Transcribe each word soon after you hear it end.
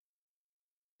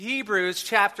Hebrews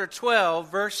chapter 12,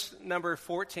 verse number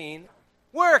 14.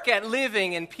 Work at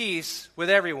living in peace with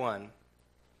everyone,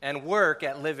 and work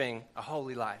at living a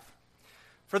holy life.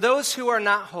 For those who are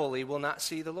not holy will not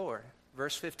see the Lord.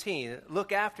 Verse 15,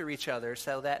 look after each other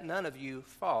so that none of you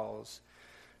fails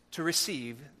to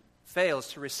receive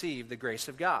the grace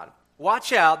of God.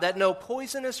 Watch out that no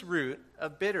poisonous root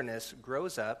of bitterness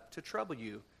grows up to trouble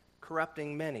you,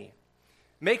 corrupting many.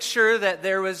 Make sure that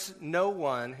there was no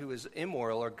one who was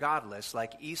immoral or godless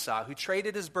like Esau, who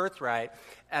traded his birthright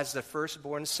as the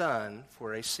firstborn son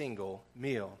for a single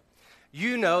meal.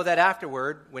 You know that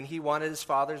afterward, when he wanted his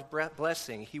father's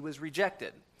blessing, he was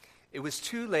rejected. It was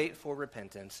too late for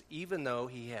repentance, even though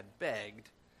he had begged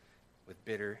with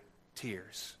bitter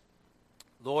tears.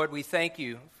 Lord, we thank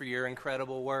you for your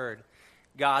incredible word.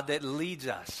 God, that leads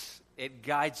us, it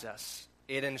guides us,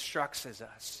 it instructs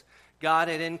us. God,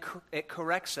 it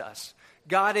corrects us.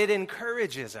 God, it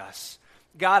encourages us.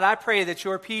 God, I pray that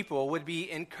your people would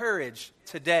be encouraged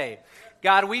today.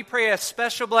 God, we pray a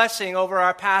special blessing over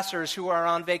our pastors who are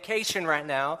on vacation right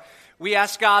now. We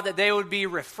ask, God, that they would be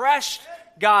refreshed,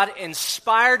 God,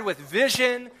 inspired with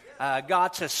vision,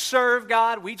 God, to serve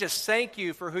God. We just thank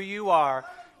you for who you are.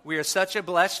 We are such a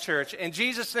blessed church. In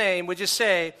Jesus' name, would you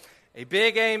say a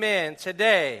big amen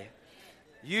today?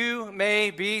 You may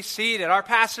be seated. Our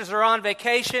pastors are on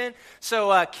vacation,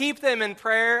 so keep them in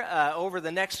prayer over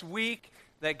the next week,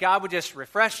 that God would just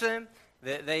refresh them,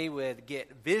 that they would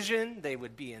get vision, they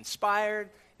would be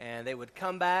inspired, and they would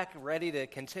come back ready to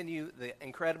continue the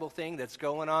incredible thing that's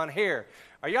going on here.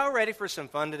 Are y'all ready for some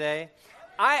fun today?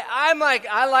 I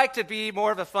like to be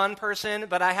more of a fun person,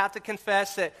 but I have to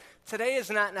confess that today is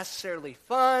not necessarily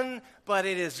fun, but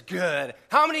it is good.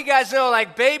 How many of you guys know,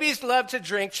 like, babies love to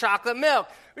drink chocolate milk?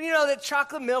 You know that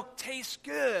chocolate milk tastes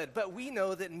good, but we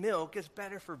know that milk is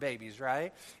better for babies,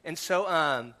 right? And so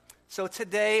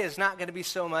today is not going to be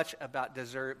so much about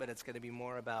dessert, but it's going to be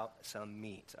more about some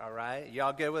meat, all right?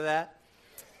 Y'all good with that?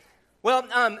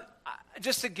 Well,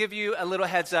 just to give you a little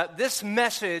heads up, this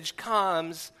message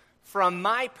comes from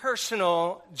my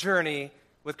personal journey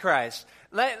with Christ.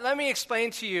 Let me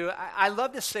explain to you. I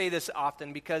love to say this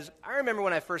often because I remember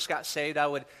when I first got saved, I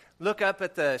would look up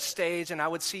at the stage and I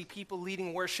would see people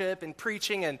leading worship and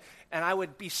preaching, and I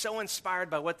would be so inspired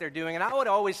by what they're doing. And I would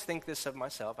always think this of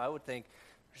myself. I would think,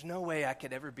 there's no way I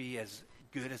could ever be as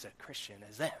good as a Christian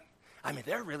as them. I mean,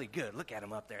 they're really good. Look at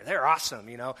them up there. They're awesome,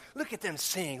 you know. Look at them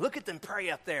sing. Look at them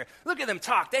pray up there. Look at them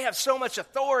talk. They have so much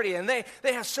authority, and they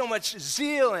have so much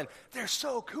zeal, and they're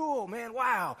so cool, man.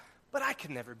 Wow. But I could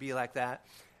never be like that.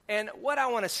 And what I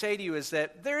want to say to you is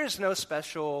that there is no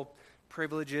special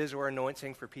privileges or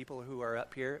anointing for people who are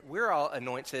up here. We're all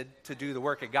anointed to do the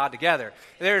work of God together.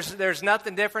 There's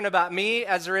nothing different about me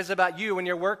as there is about you in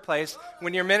your workplace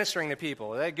when you're ministering to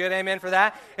people. Is that good? Amen for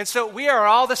that? And so we are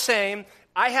all the same.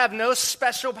 I have no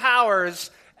special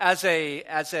powers as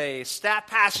a staff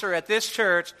pastor at this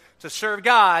church to serve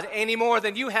God any more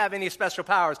than you have any special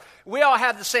powers. We all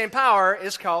have the same power.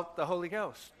 It's called the Holy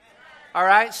Ghost. All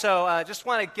right? So just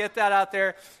want to get that out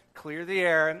there, clear the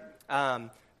air.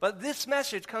 But this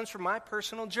message comes from my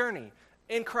personal journey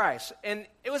in Christ. And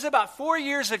it was about 4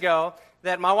 years ago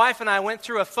that my wife and I went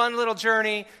through a fun little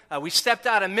journey. We stepped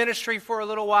out of ministry for a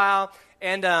little while,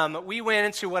 and we went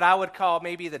into what I would call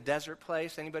maybe the desert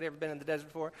place. Anybody ever been in the desert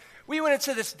before? We went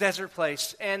into this desert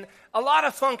place, and a lot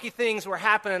of funky things were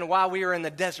happening while we were in the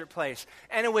desert place.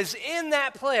 And it was in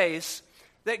that place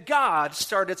that God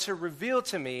started to reveal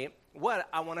to me what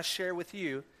I want to share with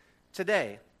you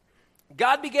today.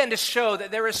 God began to show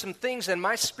that there were some things in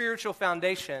my spiritual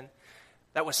foundation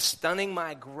that was stunning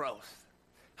my growth.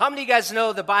 How many of you guys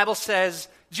know the Bible says,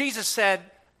 Jesus said,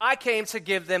 I came to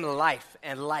give them life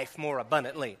and life more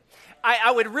abundantly.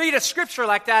 I would read a scripture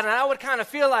like that and I would kind of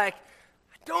feel like,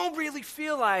 I don't really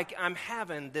feel like I'm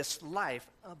having this life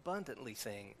abundantly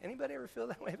thing. Anybody ever feel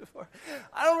that way before?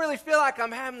 I don't really feel like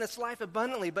I'm having this life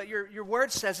abundantly, but your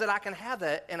word says that I can have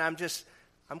that, and I'm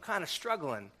kind of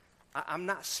struggling. I'm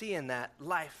not seeing that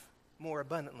life more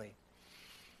abundantly.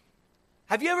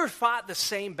 Have you ever fought the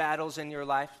same battles in your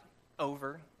life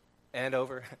over and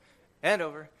over and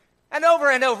over and over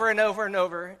and over and over and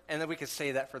over? And then we could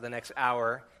say that for the next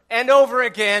hour. And over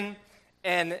again.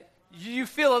 And you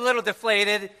feel a little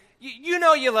deflated. You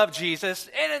know you love Jesus.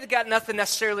 And it got nothing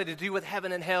necessarily to do with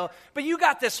heaven and hell. But you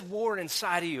got this war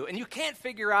inside of you. And you can't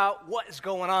figure out what is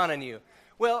going on in you.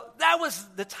 Well, that was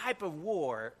the type of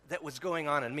war that was going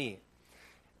on in me.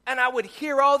 And I would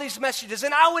hear all these messages,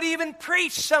 and I would even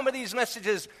preach some of these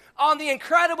messages on the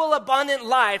incredible, abundant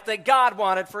life that God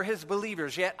wanted for his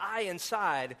believers. Yet I,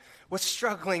 inside, was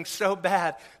struggling so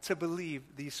bad to believe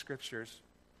these scriptures.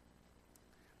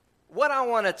 what I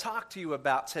want to talk to you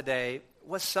about today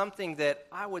was something that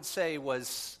I would say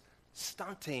was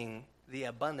stunting the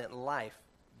abundant life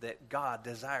that God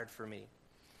desired for me.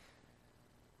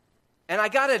 And I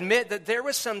got to admit that there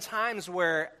was some times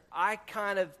where I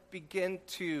kind of began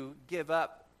to give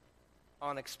up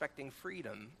on expecting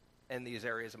freedom in these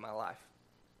areas of my life.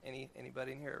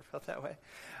 Anybody in here felt that way?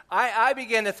 I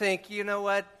began to think, you know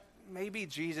what? Maybe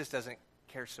Jesus doesn't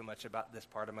care so much about this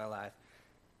part of my life.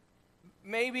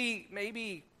 Maybe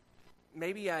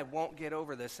I won't get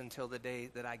over this until the day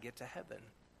that I get to heaven.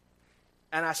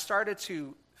 And I started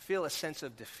to feel a sense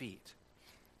of defeat.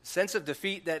 A sense of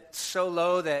defeat that's so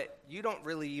low that you don't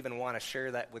really even want to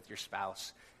share that with your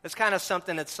spouse. It's kind of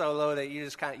something that's so low that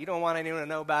you don't want anyone to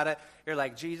know about it. You're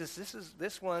like, Jesus, this is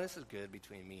good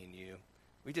between me and you.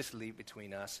 We just leave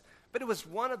between us. But it was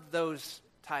one of those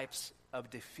types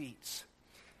of defeats.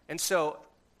 And so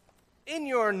in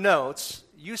your notes,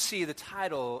 you see the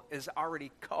title is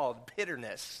already called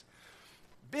Bitterness.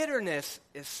 Bitterness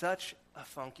is such a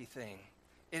funky thing.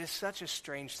 It is such a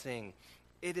strange thing.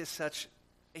 It is such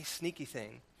a sneaky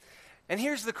thing. And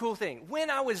here's the cool thing. When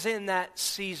I was in that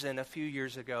season a few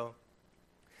years ago,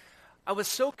 I was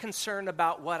so concerned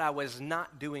about what I was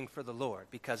not doing for the Lord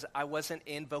because I wasn't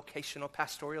in vocational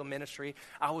pastoral ministry.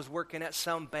 I was working at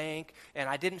some bank, and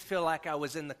I didn't feel like I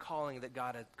was in the calling that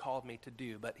God had called me to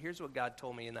do. But here's what God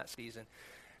told me in that season.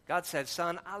 God said,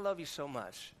 son, I love you so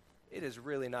much. It is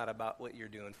really not about what you're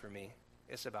doing for me.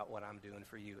 It's about what I'm doing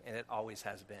for you, and it always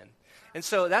has been. And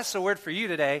so that's the word for you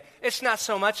today. It's not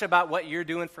so much about what you're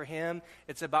doing for him.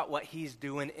 It's about what he's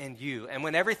doing in you. And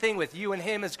when everything with you and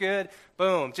him is good,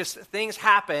 boom, just things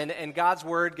happen, and God's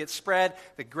word gets spread.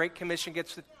 The Great Commission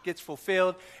gets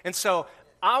fulfilled. And so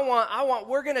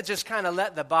we're going to just kind of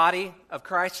let the body of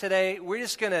Christ today, we're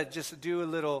just going to just do a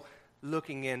little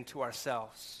looking into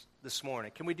ourselves this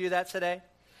morning. Can we do that today?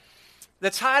 The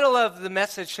title of the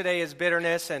message today is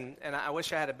Bitterness, and I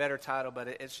wish I had a better title, but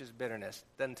it's just bitterness.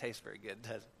 Doesn't taste very good,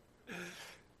 does it?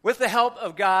 With the help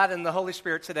of God and the Holy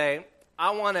Spirit today, I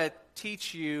want to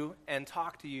teach you and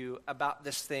talk to you about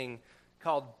this thing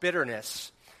called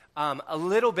bitterness, a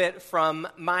little bit from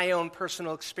my own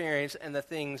personal experience and the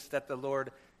things that the Lord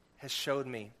has showed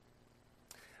me.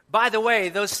 By the way,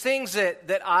 those things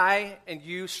that I and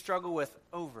you struggle with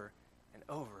over and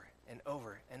over and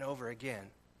over and over again,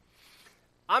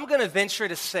 I'm going to venture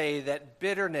to say that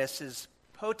bitterness is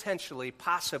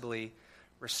possibly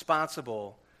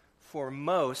responsible for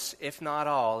most, if not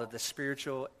all, of the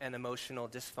spiritual and emotional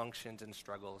dysfunctions and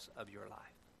struggles of your life.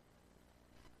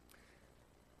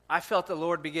 I felt the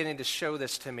Lord beginning to show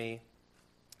this to me,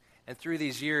 and through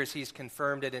these years, he's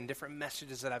confirmed it in different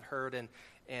messages that I've heard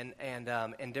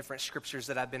and different scriptures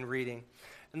that I've been reading.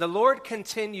 And the Lord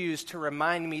continues to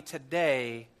remind me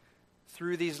today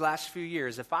through these last few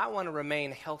years, if I want to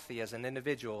remain healthy as an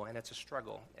individual, and it's a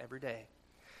struggle every day,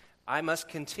 I must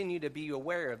continue to be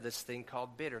aware of this thing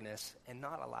called bitterness and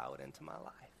not allow it into my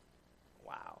life.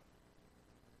 Wow.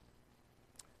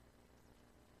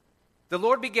 The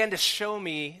Lord began to show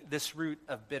me this root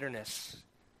of bitterness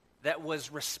that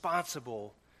was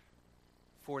responsible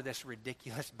for this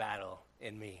ridiculous battle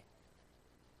in me.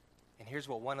 And here's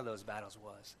what one of those battles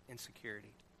was: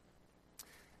 insecurity.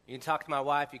 You can talk to my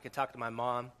wife, you can talk to my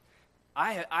mom.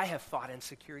 I have fought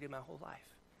insecurity my whole life.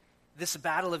 This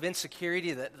battle of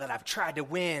insecurity that I've tried to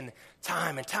win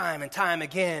time and time and time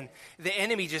again. The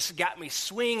enemy just got me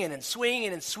swinging and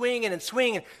swinging and swinging and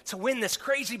swinging to win this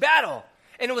crazy battle.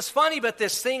 And it was funny, but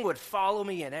this thing would follow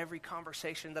me in every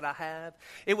conversation that I had.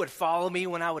 It would follow me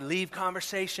when I would leave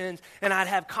conversations, and I'd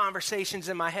have conversations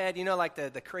in my head, like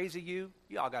the crazy you.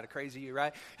 You all got a crazy you,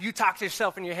 right? You talk to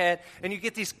yourself in your head, and you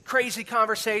get these crazy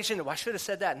conversations. Well, I should have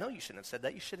said that. No, you shouldn't have said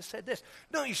that. You should have said this.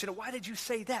 No, you should have. Why did you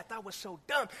say that? That was so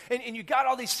dumb. And you got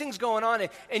all these things going on,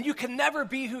 and you can never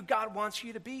be who God wants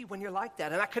you to be when you're like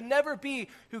that. And I could never be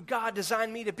who God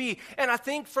designed me to be. And I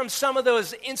think from some of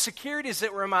those insecurities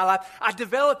that were in my life, I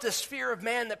developed this fear of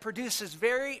man that produces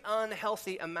very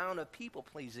unhealthy amount of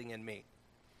people-pleasing in me.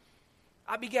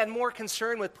 I began more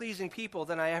concerned with pleasing people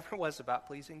than I ever was about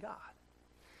pleasing God.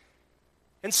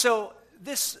 And so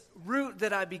this root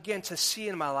that I begin to see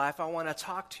in my life, I want to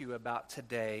talk to you about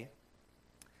today,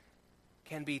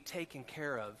 can be taken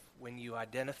care of when you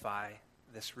identify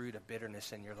this root of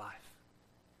bitterness in your life.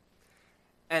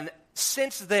 And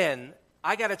since then,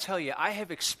 I got to tell you, I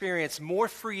have experienced more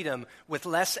freedom with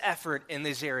less effort in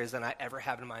these areas than I ever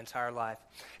have in my entire life.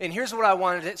 And here's what I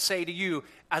wanted to say to you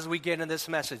as we get into this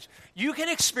message. You can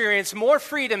experience more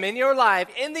freedom in your life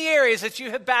in the areas that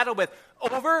you have battled with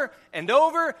over and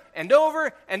over and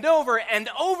over and over and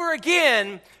over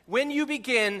again when you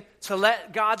begin to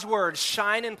let God's word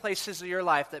shine in places of your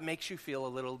life that makes you feel a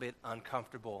little bit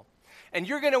uncomfortable. And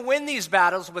you're going to win these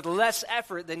battles with less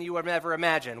effort than you would ever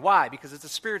imagine. Why? Because it's a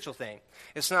spiritual thing.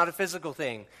 It's not a physical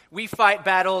thing. We fight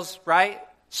battles, right?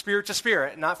 Spirit to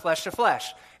spirit, not flesh to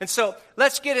flesh. And so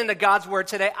let's get into God's word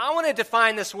today. I want to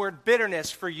define this word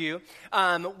bitterness for you.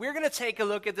 We're going to take a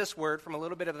look at this word from a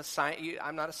little bit of a science.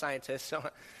 I'm not a scientist, so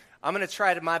I'm going to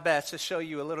try my best to show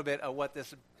you a little bit of what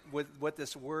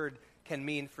this word can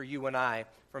mean for you and I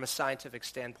from a scientific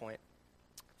standpoint.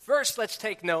 First, let's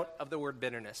take note of the word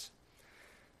bitterness.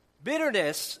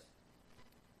 Bitterness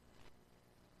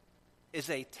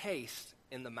is a taste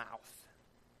in the mouth.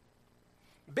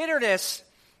 Bitterness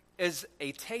is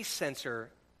a taste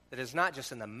sensor that is not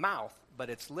just in the mouth,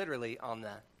 but it's literally on the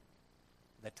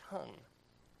tongue.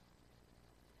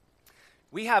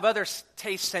 We have other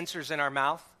taste sensors in our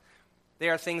mouth. They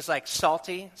are things like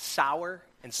salty, sour,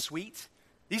 and sweet.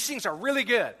 These things are really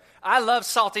good. I love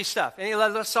salty stuff. Any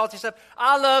love salty stuff?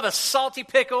 I love a salty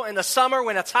pickle in the summer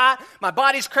when it's hot. My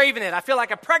body's craving it. I feel like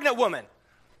a pregnant woman.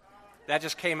 That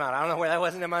just came out. I don't know where that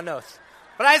wasn't in my notes.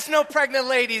 But I just know pregnant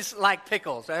ladies like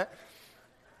pickles. Huh?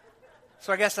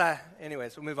 So I guess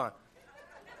anyways, we'll move on.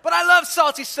 But I love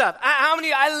salty stuff.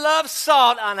 I love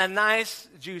salt on a nice,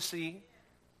 juicy,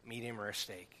 medium rare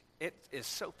steak. It is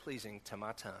so pleasing to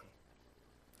my tongue.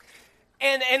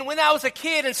 And when I was a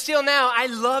kid, and still now, I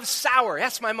love sour.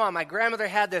 That's my mom. My grandmother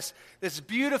had this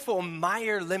beautiful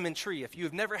Meyer lemon tree. If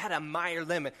you've never had a Meyer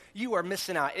lemon, you are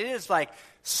missing out. It is like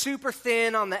super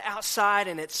thin on the outside,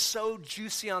 and it's so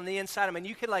juicy on the inside. I mean,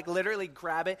 you could like literally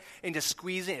grab it and just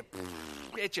squeeze it,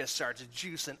 and it just starts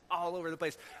juicing all over the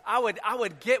place. I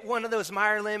would get one of those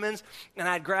Meyer lemons, and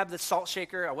I'd grab the salt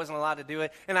shaker. I wasn't allowed to do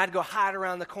it. And I'd go hide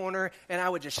around the corner, and I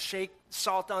would just shake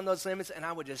salt on those lemons, and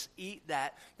I would just eat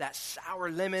that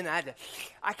sour lemon.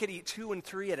 I could eat 2 and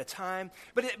 3 at a time.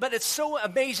 But it's so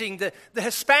amazing. The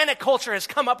Hispanic culture has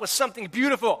come up with something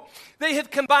beautiful. They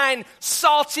have combined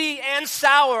salty and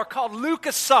sour called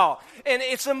Lucas salt. And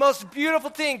it's the most beautiful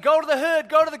thing. Go to the hood,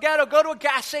 go to the ghetto, go to a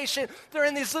gas station. They're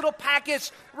in these little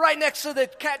packets right next to the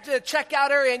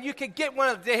checkout area, and you can get one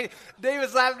of them. Dave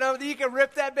was laughing over. You can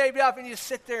rip that baby off, and you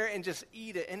sit there and just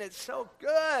eat it. And it's so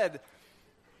good.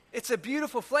 It's a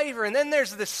beautiful flavor. And then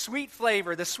there's the sweet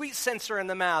flavor, the sweet sensor in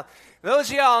the mouth. Those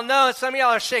of y'all know, some of y'all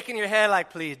are shaking your head like,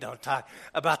 please don't talk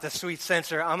about the sweet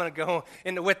sensor. I'm going to go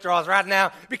into withdrawals right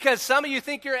now because some of you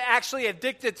think you're actually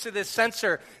addicted to this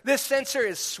sensor. This sensor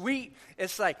is sweet.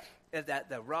 It's like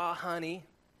the raw honey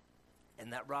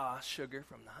and that raw sugar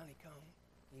from the honeycomb.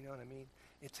 You know what I mean?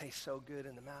 It tastes so good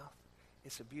in the mouth.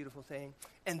 It's a beautiful thing.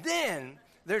 And then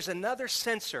there's another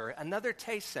sensor, another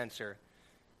taste sensor.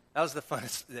 That was the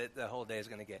funnest that the whole day is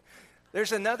going to get.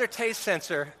 There's another taste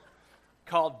sensor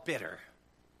called bitter.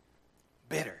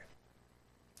 Bitter.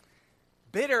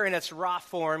 Bitter in its raw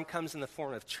form comes in the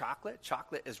form of chocolate.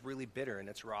 Chocolate is really bitter in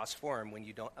its rawest form when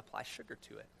you don't apply sugar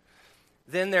to it.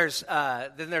 Then there's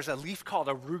a leaf called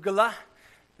arugula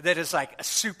that is like a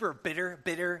super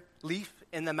bitter leaf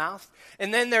in the mouth.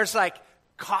 And then there's like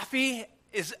coffee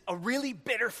is a really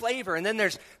bitter flavor. And then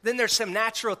there's some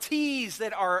natural teas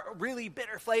that are really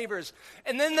bitter flavors.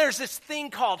 And then there's this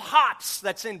thing called hops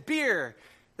that's in beer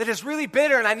that is really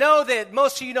bitter. And I know that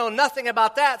most of you know nothing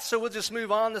about that, so we'll just move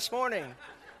on this morning.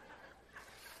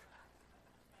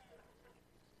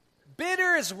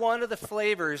 Bitter is one of the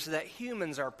flavors that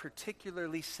humans are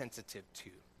particularly sensitive to.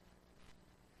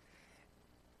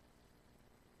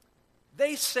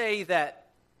 They say that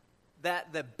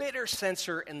the bitter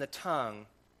sensor in the tongue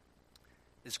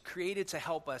is created to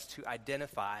help us to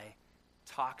identify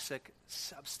toxic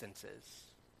substances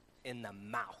in the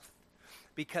mouth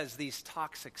because these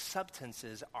toxic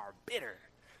substances are bitter.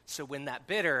 So when that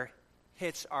bitter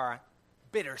hits our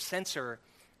bitter sensor,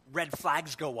 red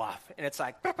flags go off. And it's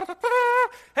like,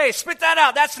 hey, spit that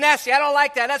out. That's nasty. I don't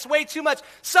like that. That's way too much.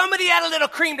 Somebody add a little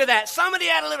cream to that. Somebody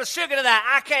add a little sugar to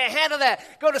that. I can't handle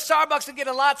that. Go to Starbucks and get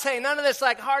a latte. None of this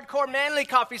like hardcore manly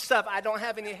coffee stuff. I don't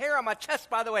have any hair on my chest,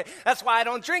 by the way. That's why I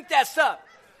don't drink that stuff.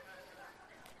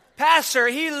 Pastor,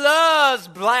 he loves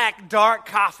black, dark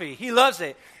coffee. He loves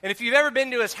it. And if you've ever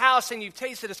been to his house and you've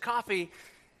tasted his coffee,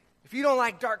 if you don't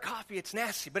like dark coffee, it's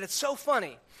nasty. But it's so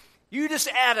funny. You just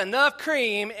add enough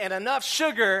cream and enough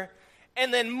sugar,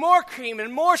 and then more cream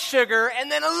and more sugar, and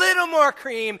then a little more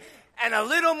cream, and a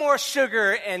little more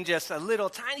sugar and just a little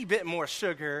tiny bit more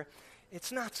sugar,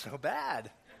 it's not so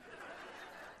bad.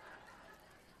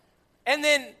 And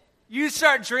then you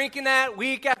start drinking that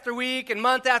week after week and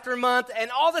month after month,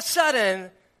 and all of a sudden,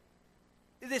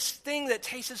 this thing that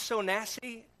tastes so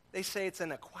nasty, they say it's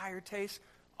an acquired taste,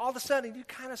 all of a sudden you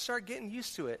kind of start getting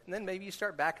used to it. And then maybe you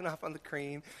start backing off on the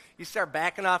cream, you start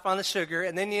backing off on the sugar,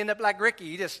 and then you end up like Ricky.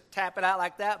 You just tap it out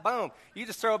like that, boom. You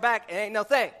just throw it back, it ain't no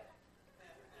thing.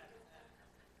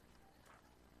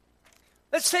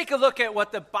 Let's take a look at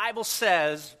what the Bible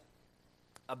says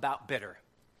about bitter.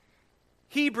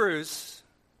 Hebrews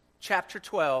chapter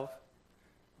 12,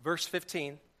 verse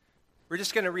 15. We're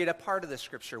just going to read a part of the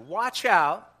scripture. Watch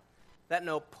out that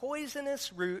no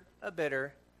poisonous root of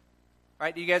bitter.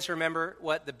 Right? Do you guys remember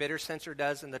what the bitter sensor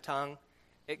does in the tongue?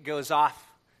 It goes off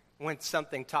when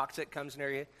something toxic comes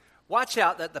near you. Watch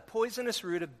out that the poisonous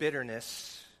root of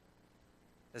bitterness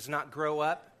does not grow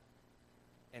up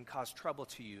and cause trouble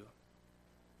to you,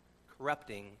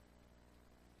 corrupting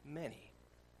many.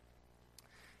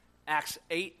 Acts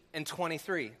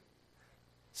 8:23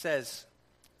 says,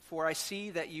 "For I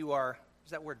see that you are,"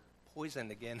 is that word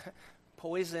poisoned again?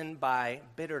 "Poisoned by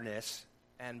bitterness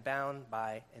and bound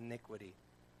by iniquity."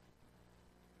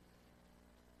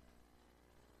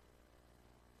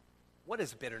 What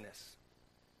is bitterness?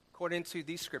 According to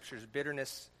these scriptures,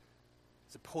 bitterness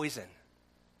is a poison.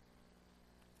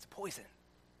 It's a poison.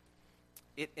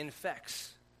 It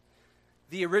infects.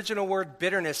 The original word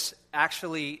bitterness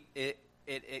actually, it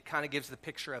kind of gives the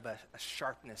picture of a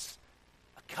sharpness,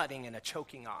 a cutting and a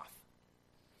choking off.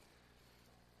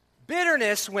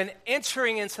 Bitterness, when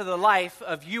entering into the life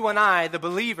of you and I, the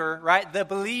believer, right? The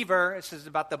believer, this is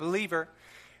about the believer.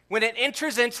 When it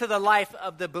enters into the life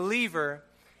of the believer,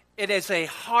 it is a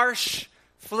harsh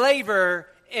flavor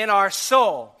in our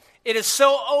soul. It is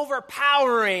so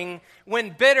overpowering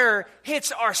when bitter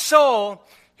hits our soul.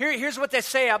 Here's what they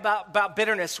say about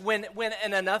bitterness. When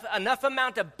enough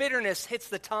amount of bitterness hits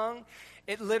the tongue,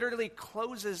 it literally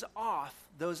closes off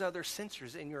those other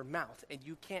sensors in your mouth, and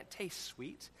you can't taste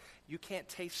sweet. You can't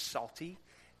taste salty.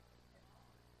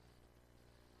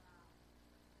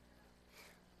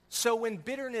 So when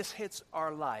bitterness hits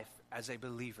our life as a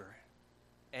believer,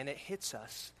 and it hits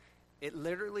us, it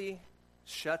literally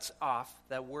shuts off.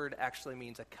 That word actually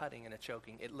means a cutting and a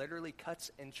choking. It literally cuts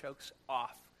and chokes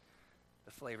off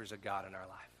the flavors of God in our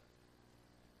life.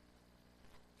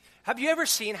 Have you ever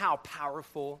seen how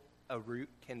powerful a root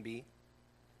can be?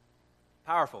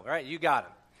 Powerful, right? You got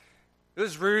them.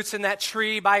 Those roots in that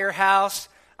tree by your house,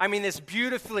 I mean, it's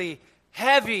beautifully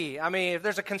heavy. I mean, if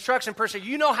there's a construction person,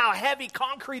 you know how heavy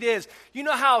concrete is. You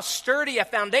know how sturdy a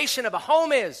foundation of a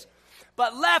home is.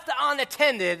 But left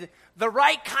unattended, the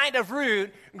right kind of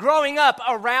root growing up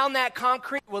around that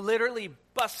concrete will literally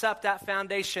bust up that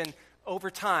foundation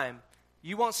over time.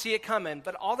 You won't see it coming,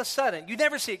 but all of a sudden, you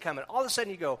never see it coming. All of a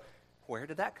sudden you go, where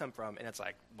did that come from? And it's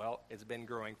like, well, it's been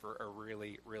growing for a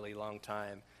really, really long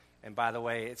time. And by the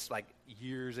way, it's like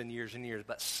years and years and years.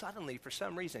 But suddenly, for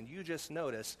some reason, you just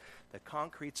notice the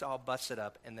concrete's all busted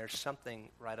up, and there's something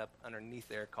right up underneath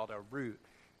there called a root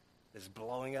that's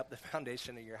blowing up the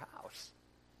foundation of your house.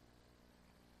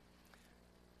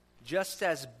 Just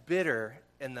as bitter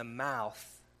in the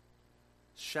mouth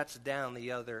shuts down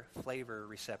the other flavor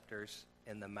receptors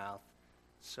in the mouth,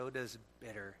 so does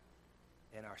bitter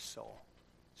in our soul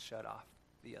shut off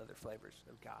the other flavors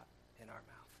of God in our mouth.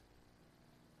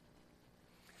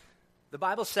 The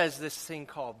Bible says this thing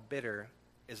called bitter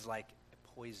is like a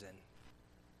poison.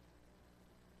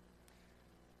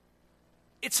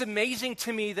 It's amazing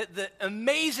to me that the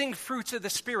amazing fruits of the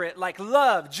Spirit, like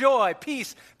love, joy,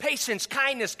 peace, patience,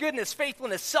 kindness, goodness,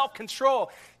 faithfulness,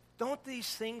 self-control, don't these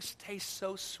things taste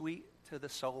so sweet to the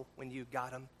soul when you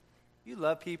got them? You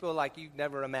love people like you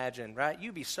never imagined, right?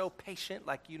 You be so patient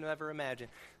like you never imagined.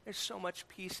 There's so much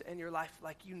peace in your life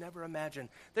like you never imagined.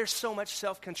 There's so much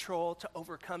self-control to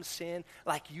overcome sin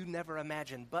like you never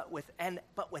imagined. But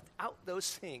without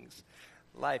those things,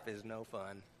 life is no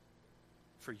fun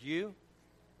for you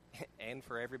and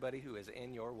for everybody who is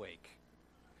in your wake.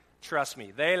 Trust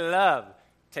me, they love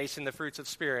tasting the fruits of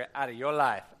Spirit out of your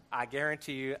life. I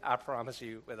guarantee you, I promise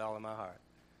you with all of my heart.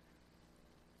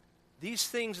 These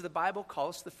things the Bible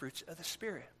calls the fruits of the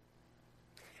Spirit.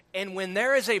 And when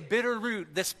there is a bitter root,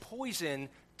 this poison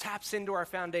taps into our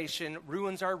foundation,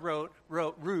 ruins our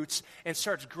roots, and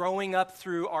starts growing up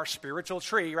through our spiritual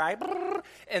tree, right?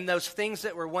 And those things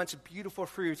that were once beautiful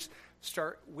fruits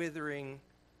start withering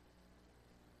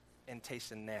and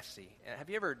tasting nasty. And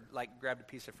have you ever grabbed a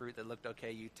piece of fruit that looked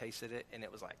okay, you tasted it, and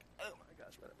it was like, oh my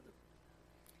gosh, whatever.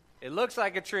 It looks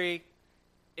like a tree.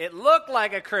 It looked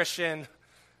like a Christian.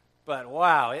 But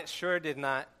wow, it sure did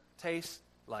not taste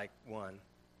like one.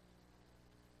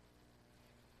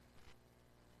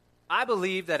 I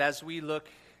believe that as we look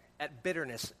at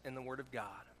bitterness in the Word of God,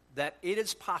 that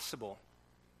it's possible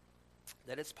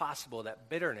that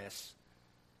bitterness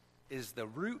is the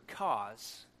root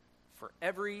cause for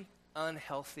every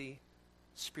unhealthy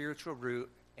spiritual root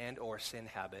and or sin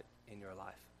habit in your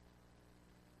life.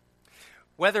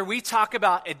 Whether we talk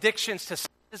about addictions to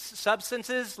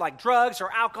substances like drugs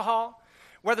or alcohol,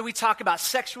 whether we talk about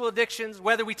sexual addictions,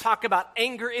 whether we talk about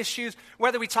anger issues,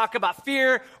 whether we talk about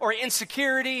fear or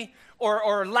insecurity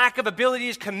or lack of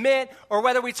ability to commit, or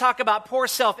whether we talk about poor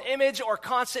self-image or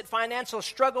constant financial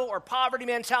struggle or poverty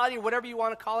mentality or whatever you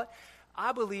want to call it,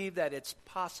 I believe that it's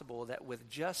possible that with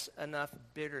just enough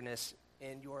bitterness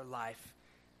in your life,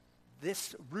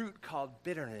 this root called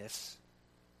bitterness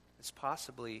is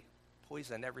possibly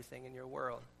poisoned everything in your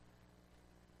world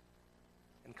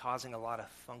and causing a lot of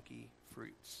funky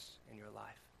fruits in your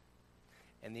life.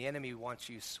 And the enemy wants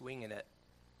you swinging at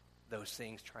those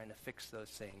things, trying to fix those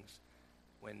things,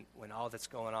 when all that's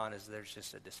going on is there's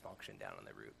just a dysfunction down on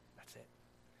the root. That's it.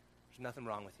 There's nothing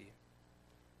wrong with you.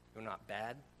 You're not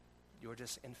bad. You're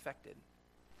just infected.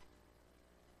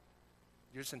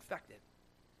 You're just infected.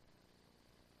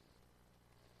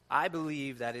 I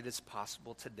believe that it is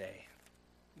possible today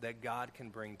that God can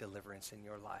bring deliverance in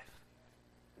your life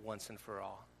once and for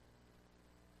all.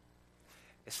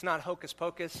 It's not hocus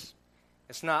pocus.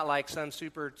 It's not like some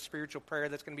super spiritual prayer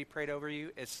that's going to be prayed over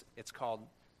you. It's called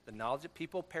the knowledge of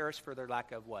people perish for their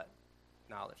lack of what?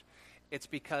 Knowledge. It's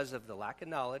because of the lack of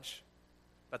knowledge,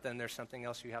 but then there's something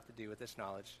else you have to do with this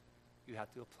knowledge. You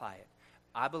have to apply it.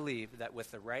 I believe that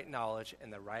with the right knowledge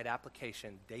and the right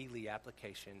application, daily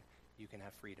application, you can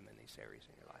have freedom in these areas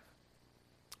in your life.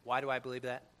 Why do I believe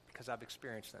that? Because I've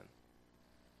experienced them.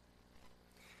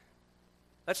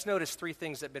 Let's notice three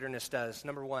things that bitterness does.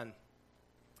 Number one,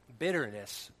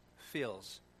 bitterness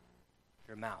fills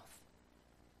your mouth.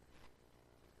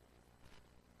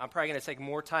 I'm probably going to take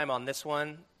more time on this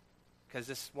one because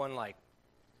this one, like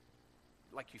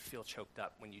you feel choked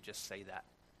up when you just say that.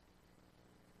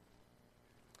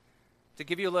 To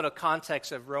give you a little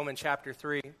context of Romans chapter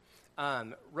 3,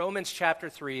 Romans chapter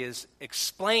 3 is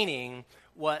explaining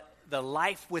what the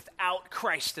life without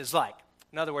Christ is like.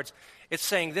 In other words, it's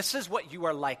saying this is what you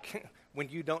are like when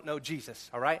you don't know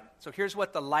Jesus, all right? So here's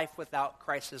what the life without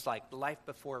Christ is like, the life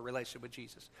before a relationship with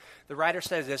Jesus. The writer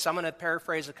says this. I'm going to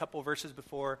paraphrase a couple verses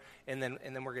before, and then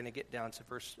we're going to get down to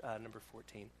verse number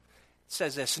 14. It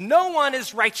says this: no one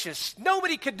is righteous.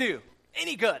 Nobody could do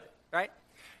any good, right?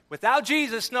 Without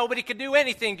Jesus, nobody could do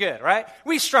anything good, right?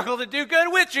 We struggle to do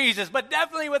good with Jesus, but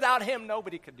definitely without him,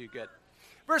 nobody could do good.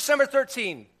 Verse number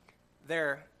 13,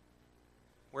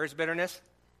 where's bitterness?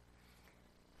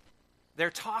 Their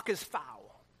talk is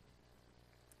foul.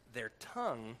 Their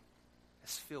tongue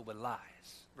is filled with lies.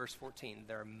 Verse 14,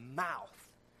 their mouth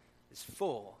is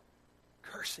full,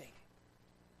 cursing,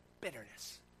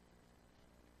 bitterness.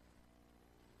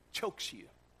 Chokes you,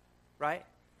 right?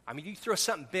 I mean, you throw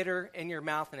something bitter in your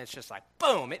mouth and it's just like,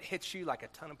 boom, it hits you like a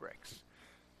ton of bricks.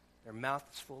 Their mouth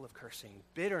is full of cursing.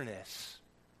 Bitterness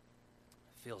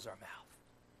fills our mouth.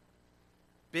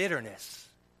 Bitterness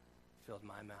filled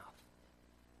my mouth.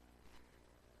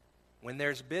 When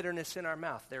there's bitterness in our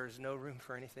mouth, there is no room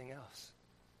for anything else.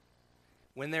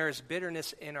 When there is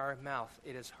bitterness in our mouth,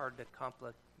 it is hard to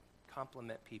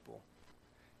compliment people.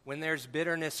 When there's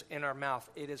bitterness in our mouth,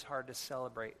 it is hard to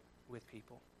celebrate with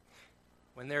people.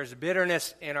 When there's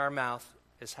bitterness in our mouth,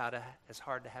 it's hard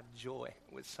to have joy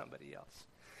with somebody else.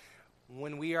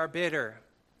 When we are bitter,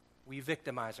 we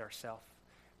victimize ourselves.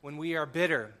 When we are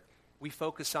bitter, we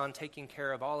focus on taking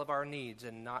care of all of our needs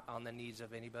and not on the needs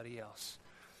of anybody else.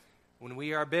 When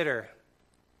we are bitter,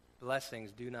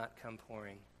 blessings do not come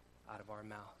pouring out of our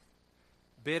mouth.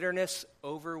 Bitterness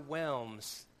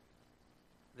overwhelms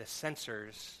the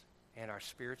sensors in our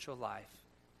spiritual life,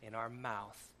 in our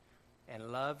mouth.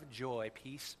 And love, joy,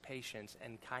 peace, patience,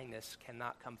 and kindness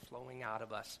cannot come flowing out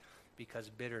of us because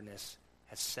bitterness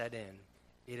has set in.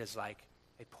 It is like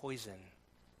a poison.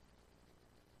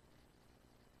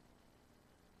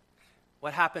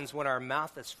 What happens when our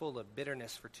mouth is full of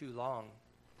bitterness for too long?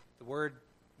 The word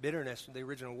bitterness, the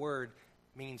original word,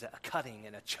 means a cutting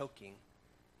and a choking.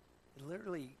 It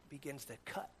literally begins to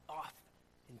cut off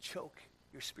and choke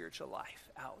your spiritual life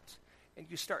out. And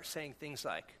you start saying things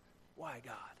like, why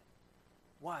God?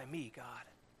 Why me, God?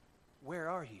 Where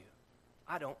are you?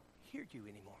 I don't hear you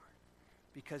anymore.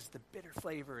 Because the bitter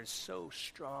flavor is so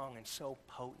strong and so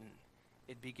potent,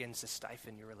 it begins to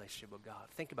stifle your relationship with God.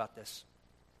 Think about this.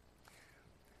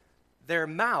 Their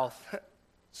mouth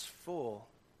is full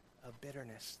of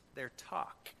bitterness, their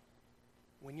talk.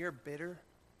 When you're bitter,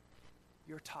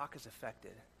 your talk is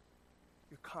affected.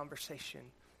 Your conversation,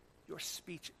 your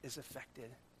speech is affected.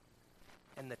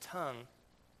 And the tongue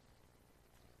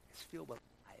is filled with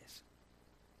lies.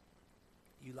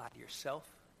 You lie to yourself,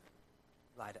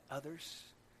 lie to others.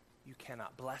 You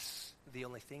cannot bless. The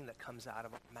only thing that comes out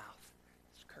of our mouth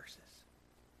is curses.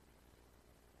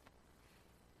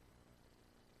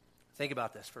 Think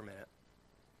about this for a minute.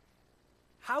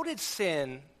 How did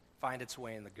sin find its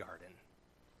way in the garden?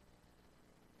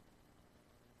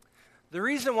 The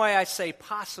reason why I say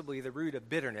possibly the root of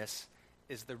bitterness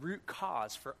is the root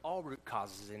cause for all root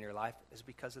causes in your life is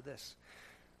because of this.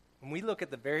 When we look at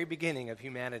the very beginning of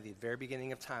humanity, the very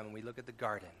beginning of time, when we look at the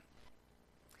garden,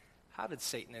 how did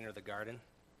Satan enter the garden?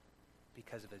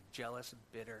 Because of a jealous,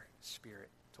 bitter spirit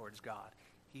towards God.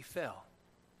 He fell.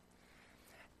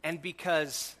 And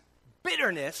because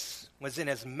bitterness was in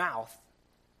his mouth,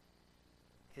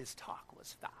 his talk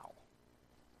was foul.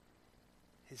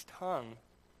 His tongue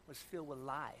was filled with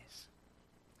lies.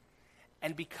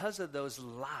 And because of those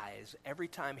lies, every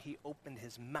time he opened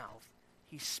his mouth,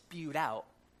 he spewed out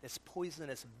this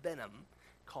poisonous venom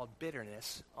called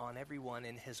bitterness on everyone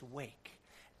in his wake.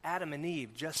 Adam and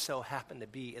Eve just so happened to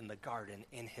be in the garden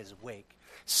in his wake.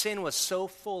 Sin was so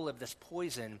full of this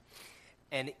poison,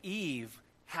 and Eve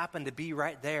happened to be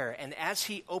right there. And as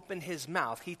he opened his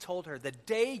mouth, he told her, the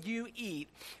day you eat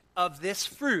of this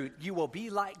fruit, you will be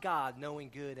like God, knowing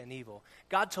good and evil.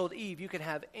 God told Eve, you can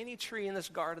have any tree in this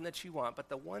garden that you want, but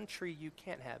the one tree you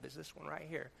can't have is this one right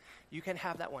here. You can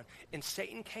have that one. And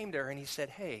Satan came to her and he said,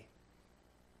 hey,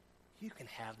 you can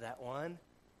have that one.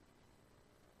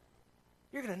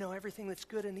 You're going to know everything that's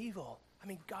good and evil. I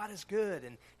mean, God is good,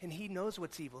 and he knows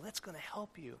what's evil. That's going to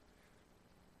help you.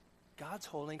 God's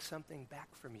holding something back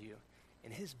from you.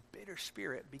 And his bitter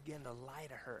spirit began to lie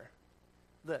to her.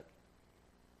 Look,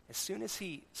 as soon as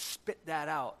he spit that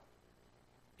out,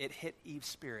 it hit Eve's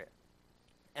spirit.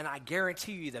 And I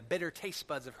guarantee you the bitter taste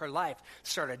buds of her life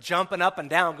started jumping up and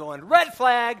down going, red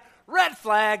flag, red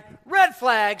flag, red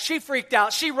flag. She freaked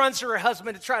out. She runs to her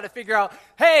husband to try to figure out,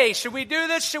 hey, should we do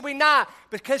this? Should we not?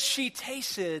 Because she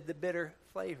tasted the bitter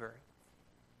flavor.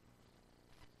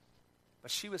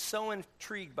 But she was so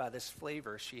intrigued by this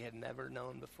flavor she had never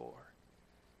known before.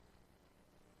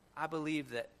 I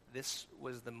believe that this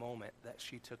was the moment that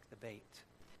she took the bait.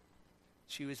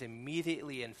 She was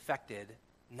immediately infected,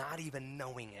 not even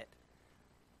knowing it,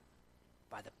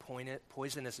 by the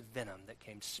poisonous venom that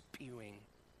came spewing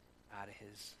out of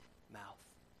his mouth.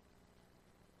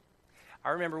 I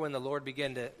remember when the Lord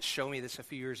began to show me this a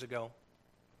few years ago.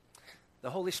 The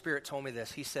Holy Spirit told me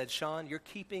this. He said, Shawn, you're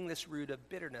keeping this root of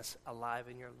bitterness alive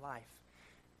in your life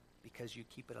because you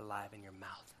keep it alive in your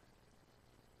mouth.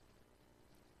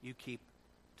 You keep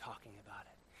talking about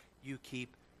it. You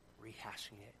keep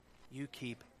rehashing it. You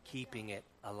keep keeping it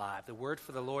alive. The word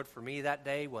for the Lord for me that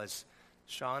day was,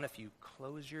 Shawn, if you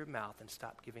close your mouth and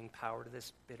stop giving power to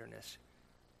this bitterness,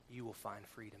 you will find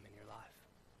freedom in your life.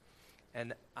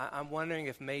 And I'm wondering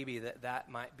if maybe that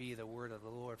might be the word of the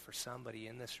Lord for somebody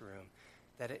in this room.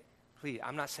 Please,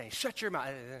 I'm not saying shut your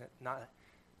mouth.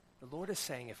 The Lord is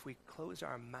saying if we close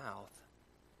our mouth,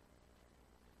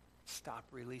 stop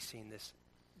releasing this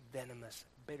venomous,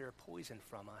 bitter poison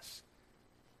from us,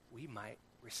 we might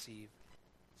receive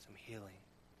some healing.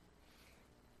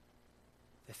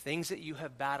 The things that you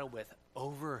have battled with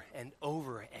over and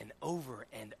over and over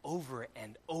and over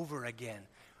and over again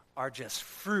are just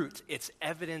fruit. It's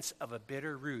evidence of a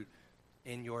bitter root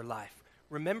in your life.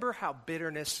 Remember how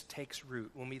bitterness takes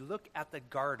root. When we look at the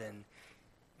garden,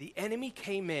 the enemy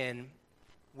came in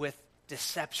with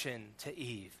deception to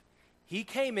Eve. He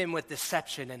came in with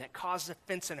deception, and it caused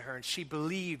offense in her, and she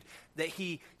believed that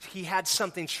he had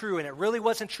something true, and it really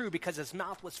wasn't true because his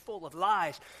mouth was full of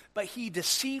lies. But he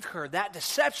deceived her. That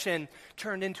deception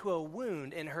turned into a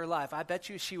wound in her life. I bet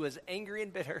you she was angry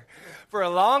and bitter for a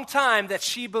long time that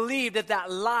she believed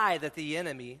that lie that the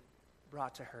enemy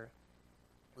brought to her.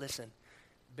 Listen,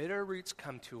 bitter roots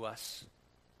come to us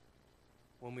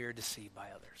when we are deceived by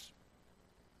others.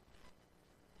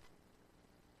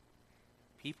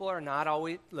 People are not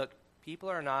always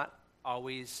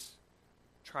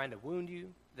trying to wound you.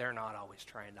 They're not always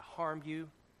trying to harm you.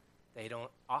 They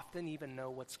don't often even know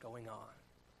what's going on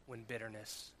when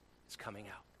bitterness is coming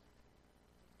out.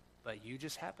 But you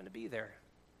just happen to be there.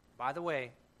 By the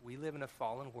way, we live in a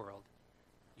fallen world.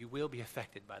 You will be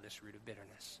affected by this root of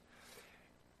bitterness.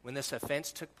 When this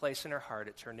offense took place in her heart,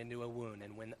 it turned into a wound.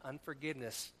 And when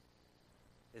unforgiveness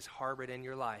is harbored in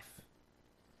your life,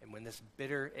 and when this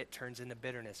bitter, it turns into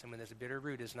bitterness. And when this bitter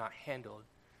root is not handled,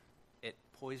 it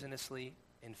poisonously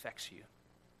infects you.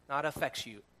 not affects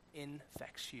you,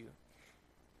 infects you,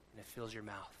 and it fills your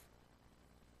mouth.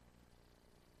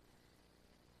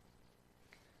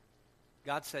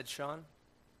 God said, Shawn,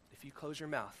 if you close your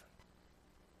mouth,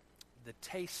 the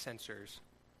taste sensors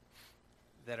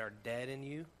that are dead in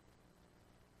you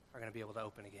are going to be able to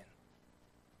open again.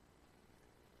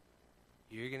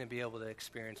 You're going to be able to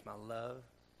experience my love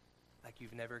like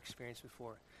you've never experienced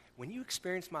before. When you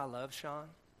experience my love, Shawn,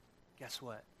 guess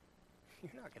what?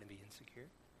 You're not going to be insecure.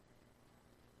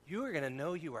 You are going to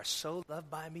know you are so loved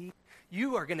by me.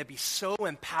 You are going to be so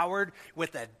empowered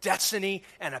with a destiny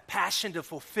and a passion to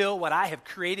fulfill what I have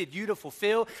created you to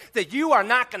fulfill that you are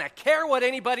not going to care what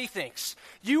anybody thinks.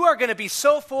 You are going to be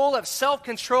so full of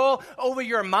self-control over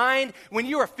your mind. When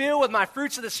you are filled with my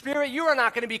fruits of the Spirit, you are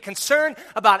not going to be concerned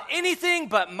about anything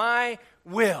but my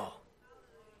will.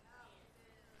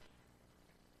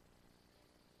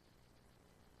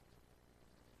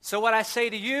 So what I say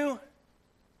to you,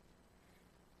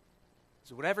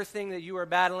 whatever thing that you are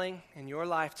battling in your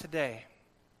life today,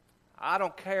 I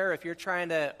don't care if you're trying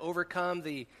to overcome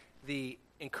the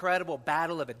incredible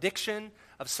battle of addiction,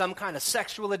 of some kind of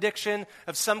sexual addiction,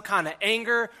 of some kind of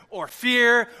anger or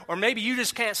fear, or maybe you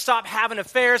just can't stop having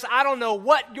affairs. I don't know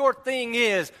what your thing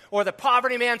is, or the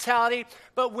poverty mentality,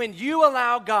 but when you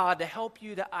allow God to help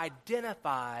you to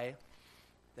identify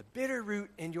the bitter root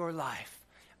in your life,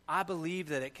 I believe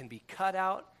that it can be cut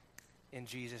out in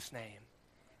Jesus' name.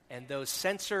 And those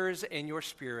sensors in your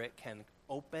spirit can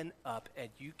open up and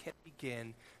you can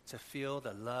begin to feel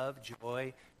the love,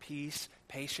 joy, peace,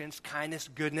 patience, kindness,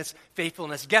 goodness,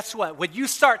 faithfulness. Guess what? When you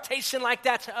start tasting like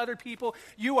that to other people,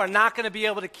 you are not going to be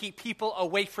able to keep people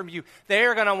away from you.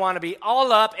 They're going to want to be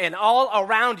all up and all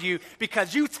around you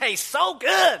because you taste so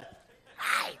good.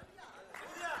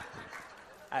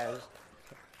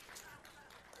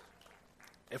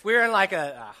 If we were in like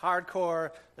a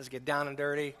hardcore, let's get down and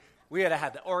dirty, we would have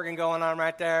had the organ going on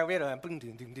right there. We would have been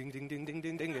boom, ding, ding, ding, ding, ding,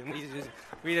 ding, ding, ding.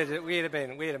 We'd have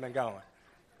been going.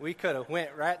 We could have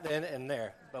went right then and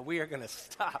there, but we are going to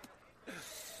stop.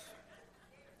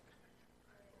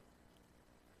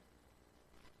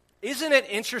 Isn't it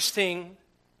interesting?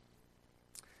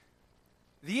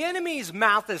 The enemy's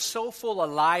mouth is so full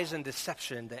of lies and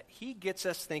deception that he gets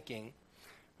us thinking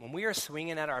when we are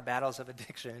swinging at our battles of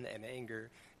addiction and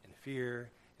anger and fear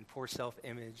and poor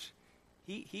self-image.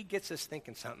 He gets us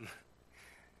thinking something.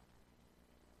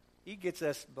 He gets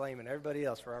us blaming everybody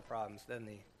else for our problems, doesn't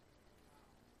he?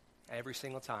 Every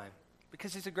single time.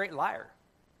 Because he's a great liar.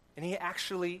 And you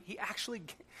actually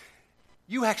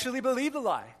believe the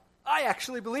lie. I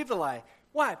actually believe the lie.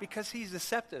 Why? Because he's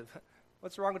deceptive.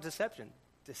 What's wrong with deception?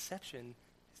 Deception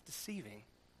is deceiving.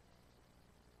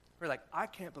 We're like, I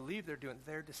can't believe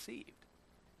they're deceived.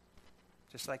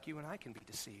 Just like you and I can be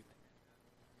deceived.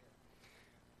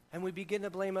 And we begin to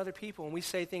blame other people, and we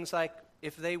say things like,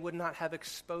 if they would not have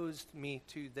exposed me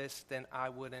to this, then I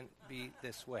wouldn't be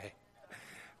this way.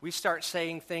 We start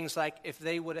saying things like, if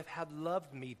they would have had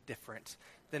loved me different,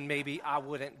 then maybe I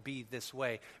wouldn't be this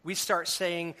way. We start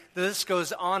saying, this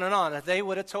goes on and on. If they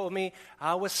would have told me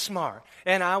I was smart,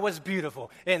 and I was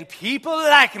beautiful, and people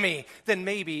like me, then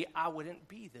maybe I wouldn't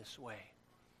be this way.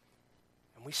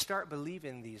 And we start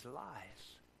believing these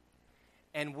lies.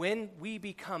 And when we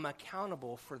become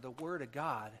accountable for the Word of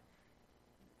God,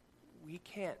 we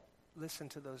can't listen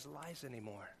to those lies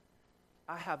anymore.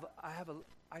 I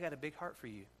got a big heart for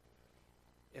you.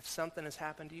 If something has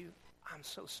happened to you, I'm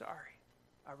so sorry.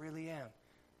 I really am.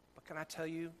 But can I tell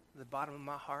you, the bottom of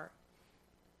my heart,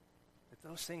 that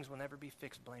those things will never be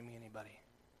fixed blaming anybody.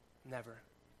 Never.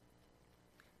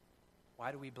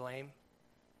 Why do we blame?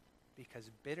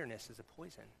 Because bitterness is a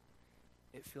poison.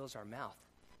 It fills our mouth.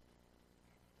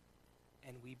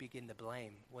 And we begin to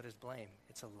blame. What is blame?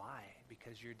 It's a lie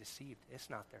because you're deceived. It's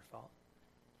not their fault.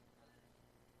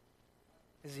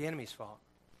 It's the enemy's fault.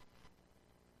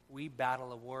 We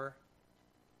battle a war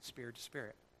spirit to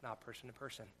spirit, not person to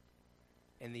person.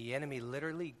 And the enemy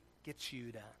literally gets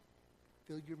you to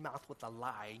fill your mouth with a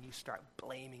lie and you start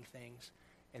blaming things.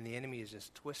 And the enemy has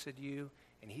just twisted you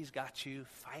and he's got you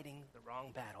fighting the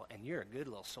wrong battle. And you're a good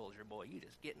little soldier boy. You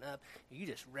just getting up, you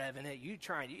just revving it,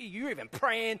 you're even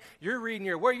praying, you're reading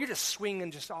your word, you're just swinging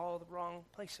just all the wrong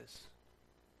places.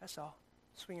 That's all.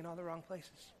 Swinging all the wrong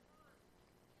places.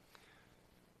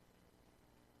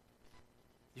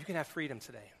 You can have freedom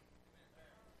today.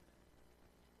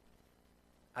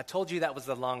 I told you that was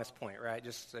the longest point, right?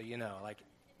 Just so you know, like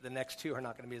the next two are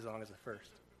not going to be as long as the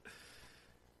first.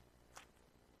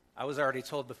 I was already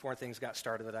told before things got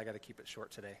started that I got to keep it short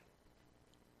today.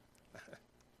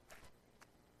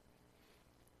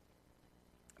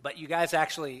 But you guys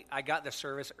actually, I got the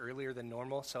service earlier than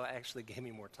normal, so it actually gave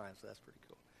me more time, so that's pretty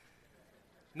cool.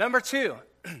 Number 2,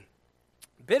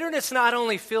 bitterness not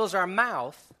only fills our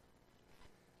mouth,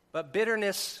 but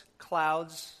bitterness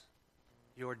clouds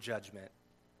your judgment.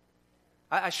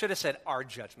 I should have said our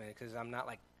judgment, because I'm not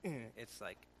like, it's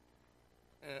like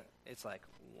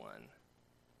 1,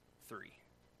 3.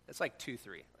 It's like 2,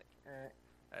 3.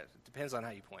 It depends on how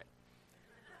you point.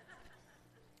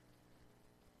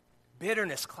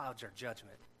 Bitterness clouds our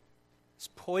judgment. This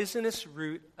poisonous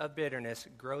root of bitterness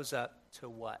grows up to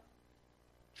what?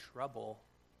 Trouble.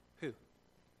 Who?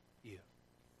 You.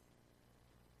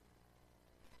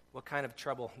 What kind of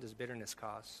trouble does bitterness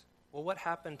cause? Well, what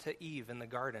happened to Eve in the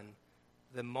garden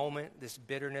the moment this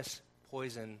bitterness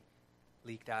poison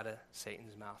leaked out of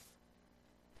Satan's mouth?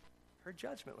 Her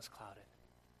judgment was clouded.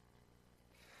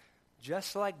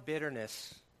 Just like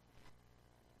bitterness,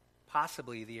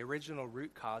 possibly the original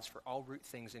root cause for all root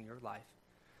things in your life,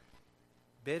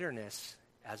 bitterness,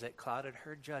 as it clouded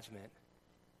her judgment,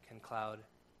 can cloud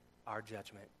our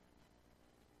judgment.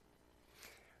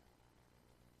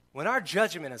 When our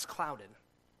judgment is clouded,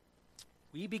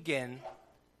 we begin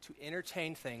to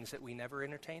entertain things that we never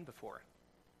entertained before.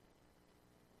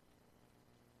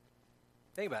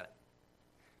 Think about it.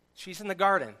 She's in the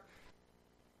garden.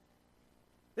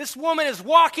 This woman is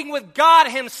walking with God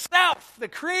himself, the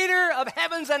creator of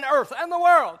heavens and earth and the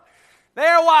world. They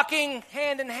are walking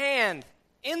hand in hand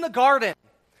in the garden.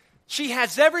 She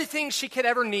has everything she could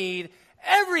ever need,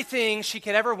 everything she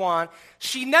could ever want.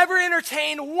 She never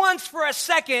entertained once for a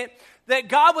second that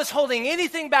God was holding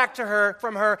anything back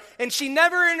from her, and she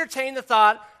never entertained the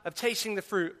thought of tasting the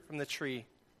fruit from the tree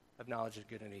of knowledge of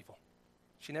good and evil.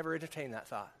 She never entertained that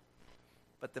thought.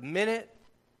 But the minute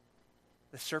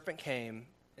the serpent came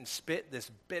and spit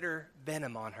this bitter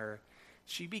venom on her,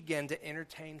 she began to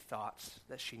entertain thoughts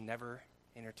that she never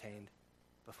entertained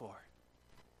before.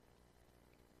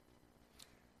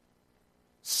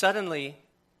 Suddenly,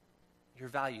 your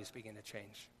values begin to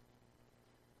change.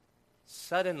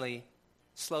 Suddenly,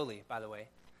 slowly, by the way,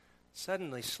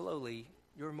 slowly,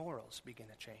 your morals begin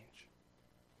to change.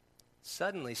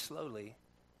 Suddenly, slowly,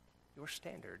 your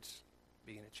standards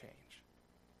begin to change.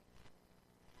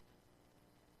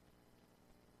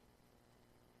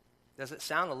 Does it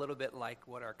sound a little bit like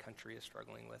what our country is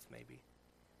struggling with, maybe?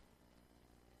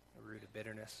 A root of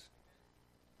bitterness.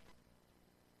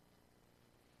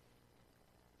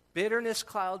 Bitterness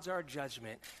clouds our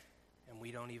judgment, and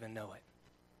we don't even know it.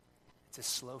 It's a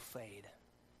slow fade.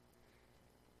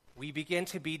 We begin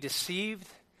to be deceived.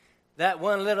 That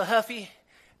one little huffy,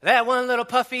 that one little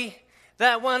puffy,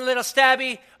 that one little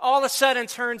stabby, all of a sudden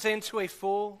turns into a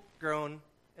full-grown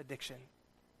addiction.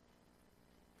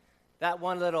 That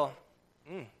one little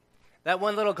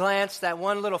glance, that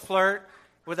one little flirt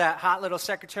with that hot little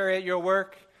secretary at your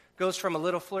work goes from a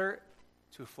little flirt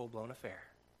to a full-blown affair.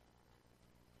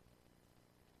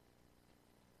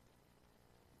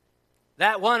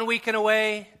 That one weekend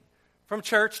away from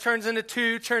church turns into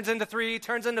 2, turns into 3,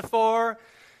 turns into 4.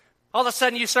 All of a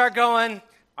sudden you start going,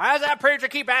 why does that preacher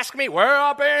keep asking me where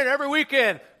I've been every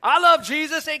weekend? I love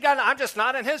Jesus. I'm just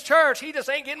not in his church. He just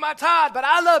ain't getting my tithe, but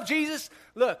I love Jesus.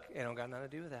 Look, it don't got nothing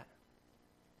to do with that.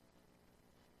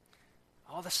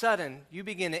 All of a sudden, you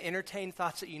begin to entertain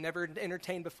thoughts that you never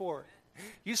entertained before.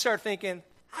 You start thinking,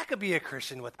 I could be a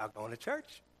Christian without going to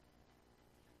church.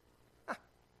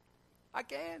 I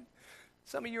can.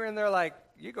 Some of you are in there like,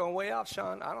 you're going way off,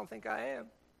 Shawn. I don't think I am.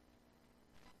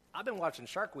 I've been watching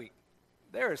Shark Week.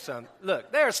 There is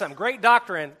some great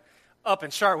doctrine up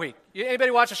in Shark Week.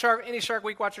 Anybody watch any Shark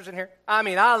Week watchers in here? I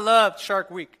mean, I love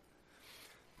Shark Week.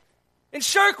 In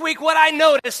Shark Week, what I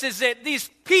noticed is that these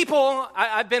people,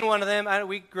 I've been one of them.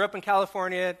 We grew up in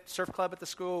California, surf club at the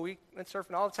school. We went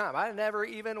surfing all the time. I never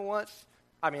even once,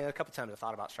 a couple times I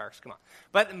thought about sharks, come on.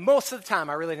 But most of the time,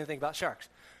 I really didn't think about sharks.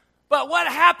 But what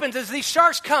happens is these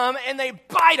sharks come and they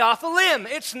bite off a limb.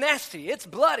 It's nasty. It's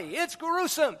bloody. It's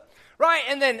gruesome. Right?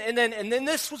 And then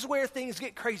this was where things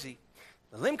get crazy.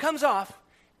 The limb comes off,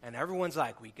 and everyone's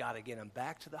like, we got to get him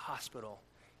back to the hospital,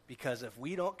 because if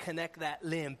we don't connect that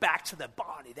limb back to the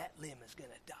body, that limb is going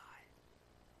to die.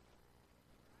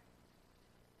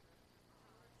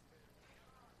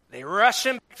 They rush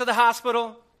him back to the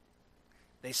hospital.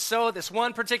 They sewed this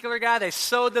one particular guy, they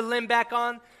sewed the limb back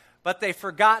on, but they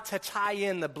forgot to tie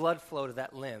in the blood flow to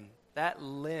that limb. That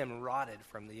limb rotted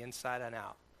from the inside and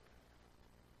out.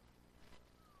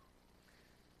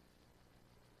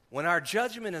 When our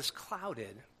judgment is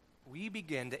clouded, we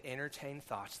begin to entertain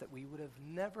thoughts that we would have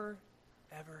never,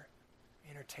 ever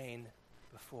entertained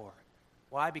before.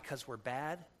 Why? Because we're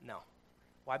bad? No.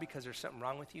 Why? Because there's something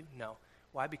wrong with you? No.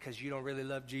 Why? Because you don't really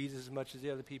love Jesus as much as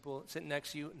the other people sitting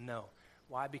next to you? No.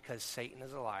 Why? Because Satan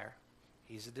is a liar.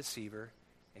 He's a deceiver,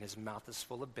 and his mouth is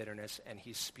full of bitterness, and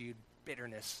he's spewed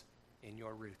bitterness in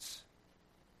your roots,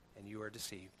 and you are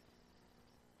deceived.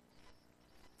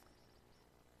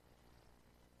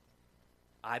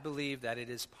 I believe that it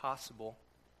is possible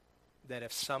that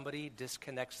if somebody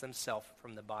disconnects themselves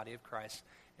from the body of Christ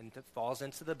and falls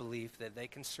into the belief that they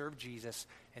can serve Jesus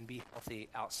and be healthy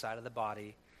outside of the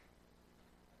body,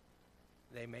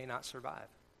 they may not survive.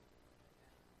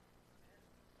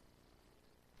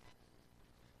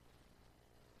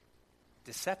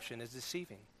 Deception is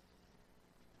deceiving.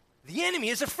 The enemy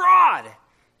is a fraud.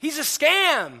 He's a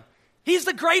scam. He's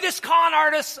the greatest con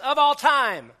artist of all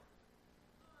time.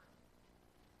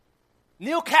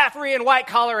 Neil Caffrey and White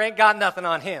Collar ain't got nothing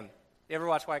on him. You ever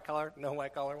watch White Collar? No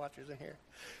White Collar watchers in here?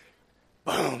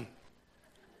 Boom.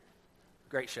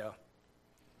 Great show.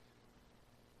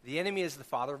 The enemy is the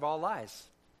father of all lies.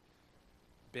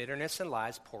 Bitterness and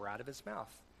lies pour out of his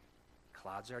mouth.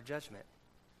 Clouds our judgment.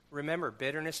 Remember,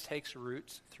 bitterness takes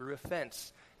roots through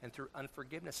offense and through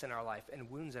unforgiveness in our life and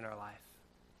wounds in our life.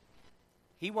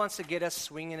 He wants to get us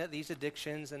swinging at these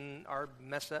addictions and our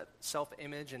messed up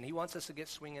self-image, and he wants us to get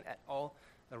swinging at all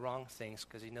the wrong things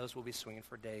because he knows we'll be swinging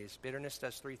for days. Bitterness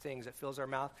does three things. It fills our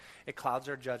mouth, it clouds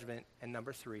our judgment, and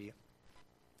number three,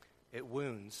 it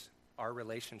wounds our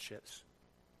relationships.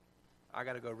 I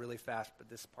got to go really fast, but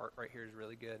this part right here is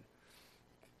really good.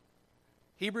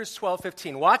 Hebrews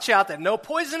 12:15. Watch out that no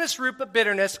poisonous root but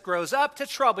bitterness grows up to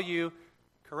trouble you,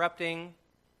 corrupting.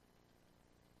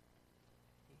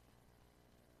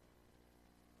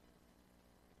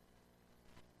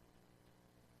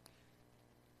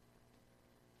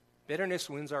 Bitterness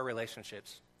wounds our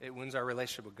relationships. It wounds our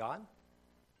relationship with God,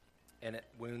 and it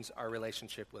wounds our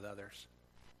relationship with others.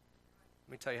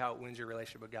 Let me tell you how it wounds your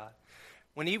relationship with God.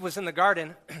 When Eve was in the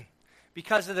garden,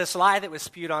 because of this lie that was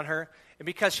spewed on her, and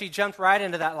because she jumped right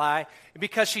into that lie, and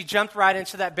because she jumped right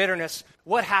into that bitterness,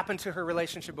 what happened to her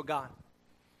relationship with God?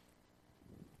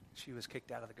 She was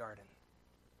kicked out of the garden.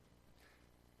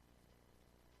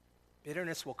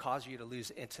 Bitterness will cause you to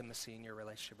lose intimacy in your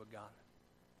relationship with God.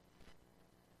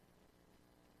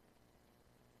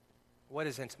 What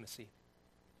is intimacy?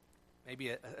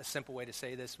 Maybe a simple way to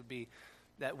say this would be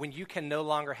that when you can no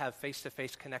longer have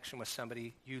face-to-face connection with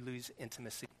somebody, you lose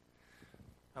intimacy.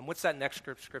 What's that next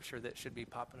scripture that should be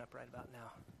popping up right about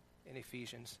now? In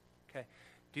Ephesians. Okay.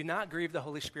 Do not grieve the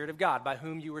Holy Spirit of God, by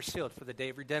whom you were sealed for the day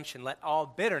of redemption. Let all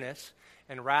bitterness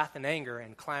and wrath and anger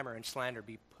and clamor and slander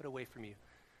be put away from you.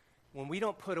 When we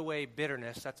don't put away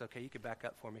bitterness, that's okay, you can back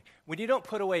up for me. When you don't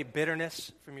put away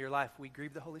bitterness from your life, we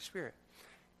grieve the Holy Spirit.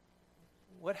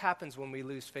 What happens when we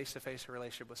lose face-to-face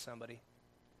relationship with somebody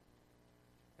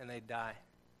and they die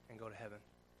and go to heaven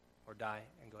or die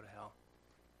and go to hell?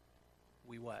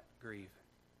 We what? Grieve.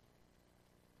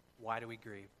 Why do we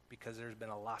grieve? Because there's been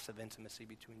a loss of intimacy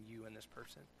between you and this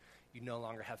person. You no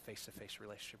longer have face-to-face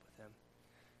relationship with them.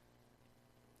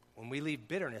 When we leave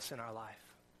bitterness in our life,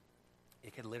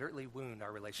 it could literally wound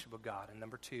our relationship with God. And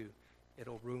number two,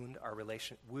 it'll wound our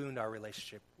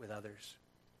relationship with others.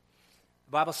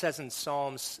 The Bible says in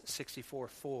Psalms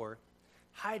 64:4,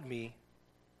 hide me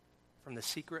from the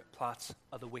secret plots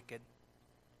of the wicked,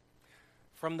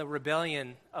 from the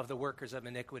rebellion of the workers of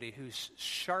iniquity, who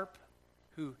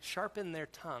sharpen their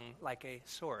tongue like a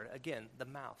sword, again, the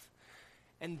mouth,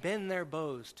 and bend their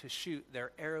bows to shoot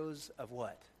their arrows of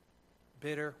what?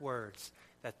 Bitter words,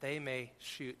 that they may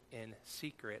shoot in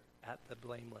secret at the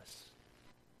blameless.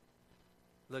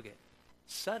 Look at,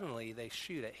 suddenly they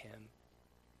shoot at him,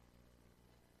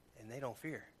 and they don't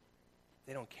fear.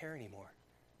 They don't care anymore.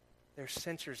 Their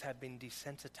sensors have been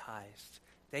desensitized.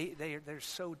 They're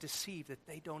so deceived that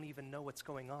they don't even know what's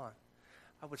going on.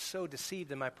 I was so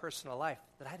deceived in my personal life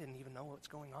that I didn't even know what's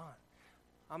going on.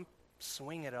 I'm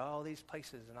swinging at all these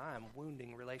places, and I am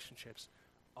wounding relationships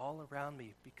all around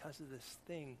me because of this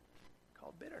thing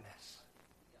called bitterness.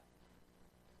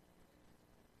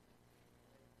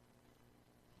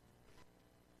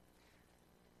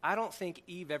 I don't think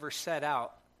Eve ever set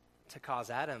out to cause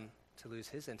Adam to lose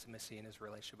his intimacy in his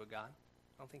relationship with God.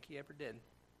 I don't think he ever did.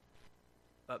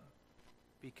 But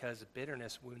because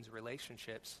bitterness wounds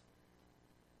relationships,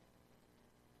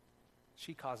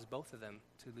 she caused both of them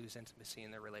to lose intimacy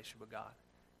in their relationship with God.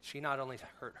 She not only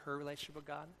hurt her relationship with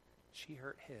God, she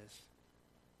hurt his.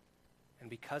 And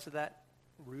because of that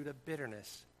root of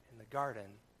bitterness in the garden,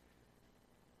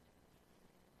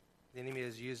 the enemy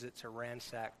has used it to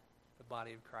ransack the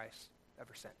body of Christ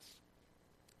ever since.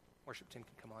 Worship team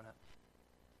can come on up.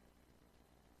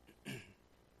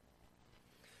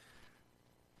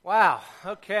 Wow,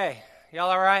 okay. Y'all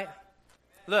all right?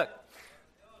 Look,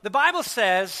 the Bible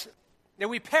says that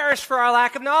we perish for our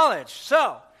lack of knowledge.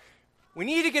 So, we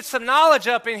need to get some knowledge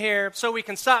up in here so we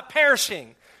can stop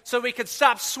perishing, so we can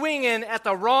stop swinging at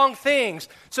the wrong things,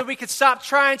 so we can stop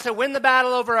trying to win the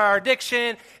battle over our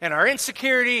addiction and our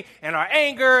insecurity and our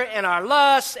anger and our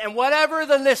lust and whatever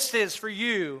the list is for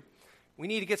you. We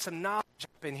need to get some knowledge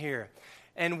up in here.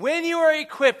 And when you are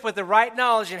equipped with the right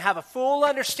knowledge and have a full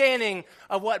understanding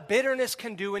of what bitterness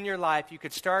can do in your life, you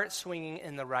could start swinging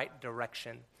in the right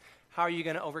direction. How are you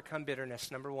going to overcome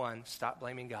bitterness? Number one, stop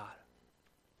blaming God.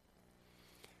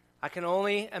 I can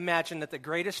only imagine that the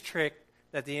greatest trick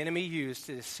that the enemy used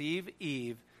to deceive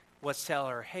Eve was tell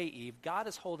her, hey, Eve, God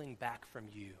is holding back from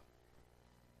you.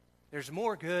 There's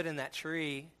more good in that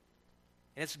tree,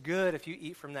 and it's good if you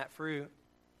eat from that fruit.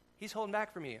 He's holding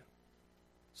back from you.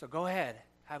 So go ahead,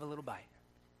 have a little bite.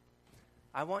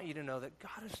 I want you to know that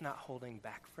God is not holding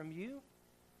back from you.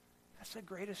 That's the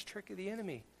greatest trick of the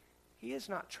enemy. He is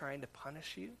not trying to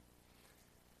punish you.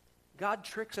 God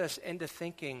tricks us into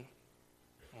thinking,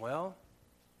 well,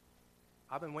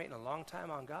 I've been waiting a long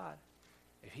time on God.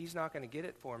 If he's not going to get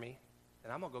it for me,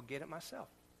 then I'm going to go get it myself.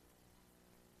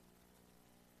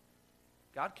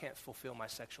 God can't fulfill my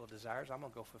sexual desires. I'm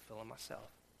going to go fulfill them myself.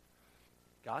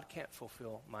 God can't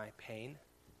fulfill my pain.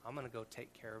 I'm going to go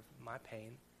take care of my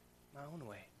pain my own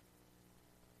way.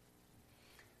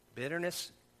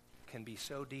 Bitterness can be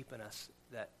so deep in us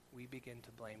that we begin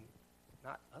to blame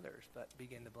not others, but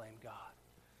begin to blame God.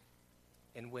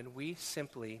 And when we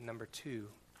simply, number two,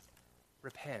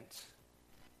 repent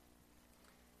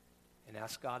and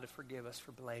ask God to forgive us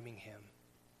for blaming him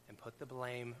and put the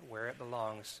blame where it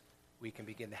belongs, we can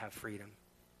begin to have freedom.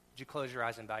 Would you close your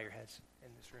eyes and bow your heads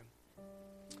in this room?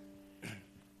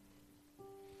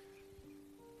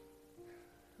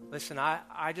 Listen,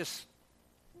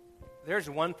 there's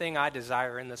one thing I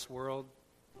desire in this world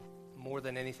more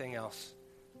than anything else.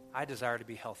 I desire to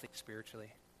be healthy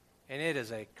spiritually. And it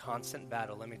is a constant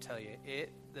battle, let me tell you.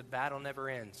 The battle never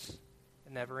ends.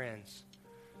 It never ends.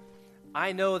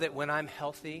 I know that when I'm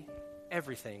healthy,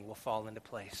 everything will fall into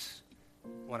place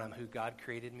when I'm who God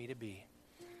created me to be.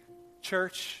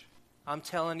 Church, I'm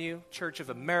telling you, Church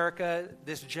of America,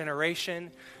 this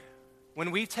generation, when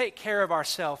we take care of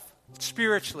ourselves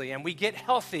spiritually and we get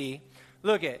healthy,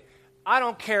 I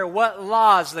don't care what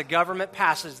laws the government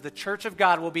passes, the Church of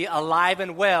God will be alive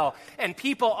and well. And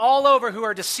people all over who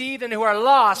are deceived and who are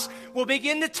lost will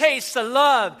begin to taste the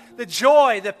love, the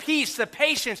joy, the peace, the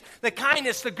patience, the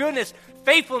kindness, the goodness,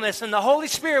 faithfulness, and the Holy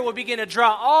Spirit will begin to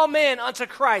draw all men unto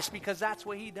Christ because that's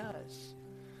what he does.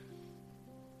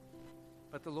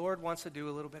 But the Lord wants to do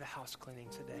a little bit of house cleaning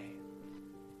today.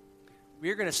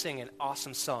 We're going to sing an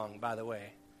awesome song, by the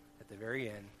way, at the very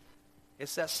end.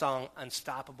 It's that song,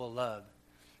 Unstoppable Love.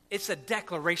 It's a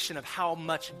declaration of how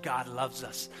much God loves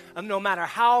us. No matter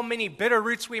how many bitter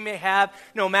roots we may have,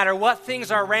 no matter what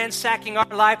things are ransacking our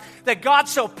life, that God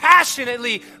so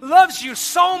passionately loves you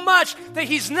so much that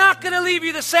he's not going to leave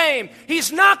you the same.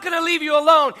 He's not going to leave you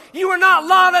alone. You are not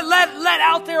let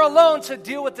out there alone to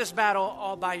deal with this battle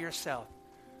all by yourself.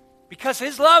 Because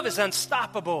his love is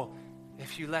unstoppable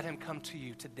if you let him come to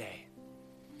you today.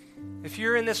 If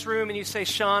you're in this room and you say,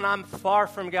 Shawn, I'm far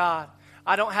from God.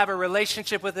 I don't have a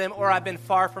relationship with him, or I've been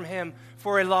far from him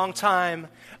for a long time.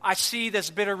 I see this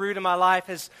bitter root in my life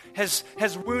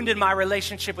has wounded my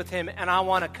relationship with him, and I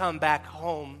want to come back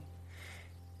home.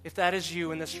 If that is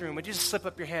you in this room, would you just slip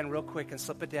up your hand real quick and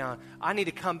slip it down? I need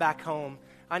to come back home.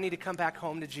 I need to come back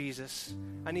home to Jesus.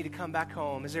 I need to come back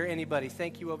home. Is there anybody?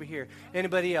 Thank you over here.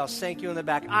 Anybody else? Thank you in the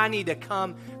back. I need to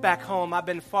come back home. I've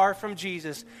been far from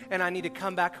Jesus, and I need to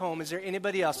come back home. Is there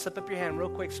anybody else? Slip up your hand real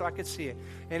quick so I can see it.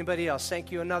 Anybody else? Thank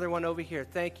you. Another one over here.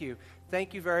 Thank you.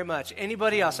 Thank you very much.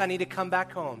 Anybody else? I need to come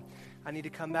back home. I need to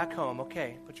come back home.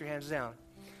 Okay, put your hands down.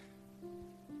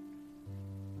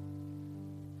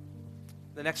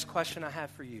 The next question I have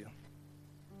for you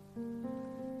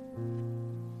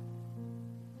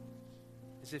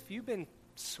is, if you've been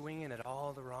swinging at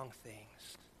all the wrong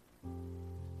things,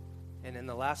 and in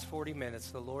the last 40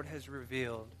 minutes, the Lord has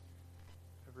revealed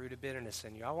a root of bitterness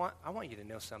in you, I want you to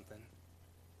know something.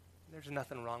 There's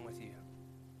nothing wrong with you.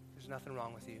 There's nothing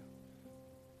wrong with you.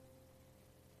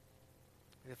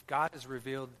 If God has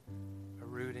revealed a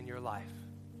root in your life,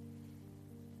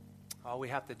 all we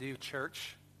have to do,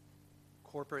 church,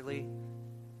 corporately,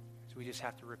 is we just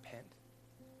have to repent.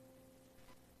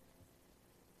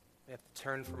 We have to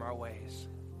turn from our ways.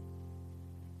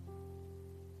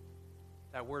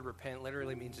 That word repent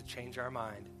literally means to change our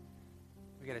mind.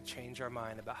 We got to change our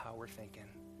mind about how we're thinking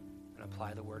and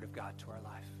apply the word of God to our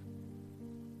life.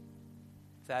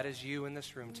 If that is you in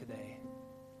this room today,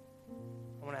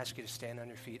 I want to ask you to stand on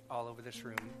your feet all over this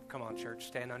room. Come on, church,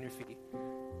 stand on your feet.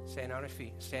 Stand on your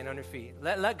feet. Stand on your feet.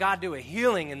 Let God do a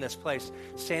healing in this place.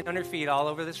 Stand on your feet all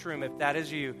over this room. If that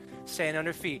is you, stand on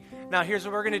your feet. Now, here's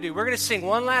what we're going to do. We're going to sing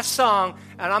one last song,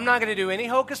 and I'm not going to do any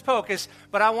hocus pocus,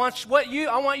 but I want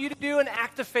you to do an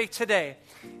act of faith today.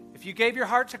 If you gave your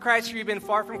heart to Christ or you've been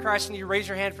far from Christ and you raise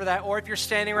your hand for that, or if you're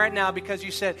standing right now because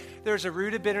you said, there's a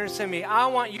root of bitterness in me, I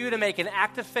want you to make an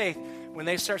act of faith when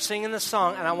they start singing the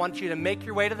song, and I want you to make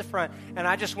your way to the front, and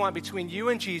I just want between you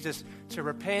and Jesus to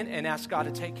repent and ask God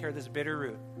to take care of this bitter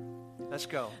root. Let's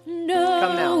go. Come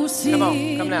now. Come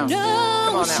on. Come now.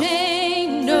 Come on now.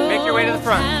 Make your way to the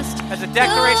front as a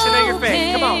declaration of your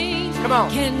faith. Come on. Come on.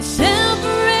 Can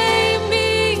separate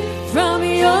me from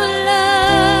your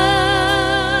love.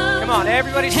 Come on.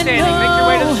 Everybody standing. Make your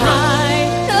way to the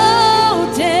front.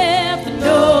 No death,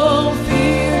 no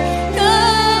fear,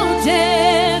 no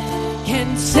death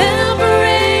can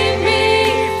separate me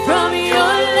from your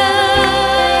love.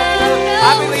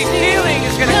 I believe healing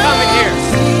is going to come in here.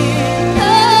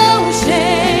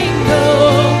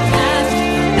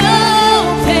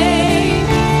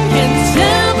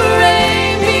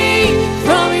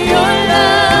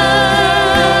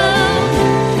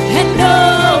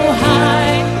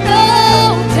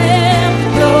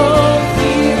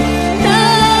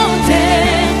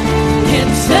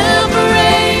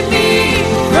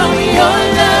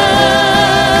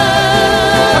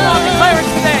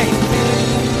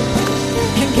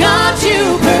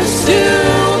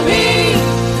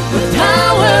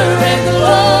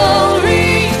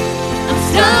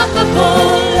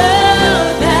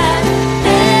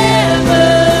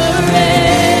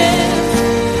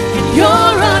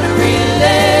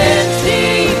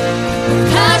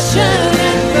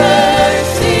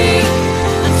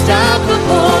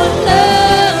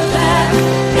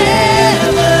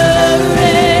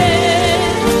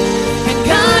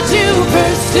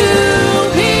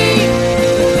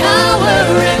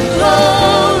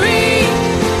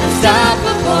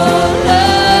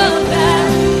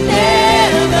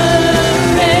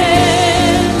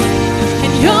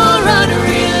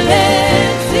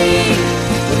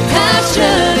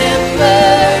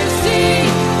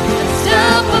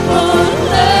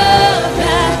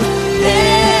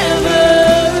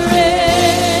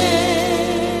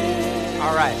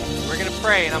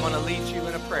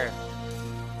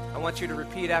 You to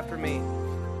repeat after me.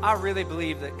 I really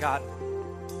believe that God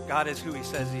is who He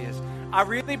says He is. I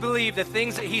really believe the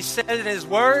things that He said in His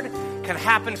Word can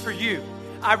happen for you.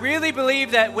 I really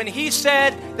believe that when He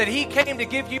said that He came to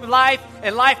give you life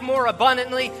and life more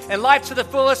abundantly and life to the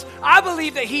fullest, I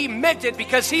believe that He meant it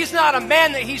because He's not a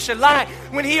man that He should lie.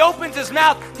 When He opens His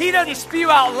mouth, He doesn't spew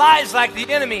out lies like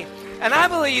the enemy. And I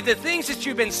believe the things that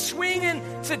you've been swinging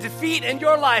to defeat in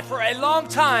your life for a long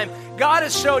time, God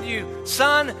has showed you,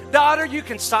 son, daughter, you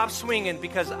can stop swinging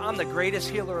because I'm the greatest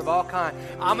healer of all kind.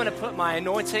 I'm going to put my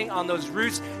anointing on those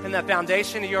roots and the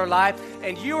foundation of your life,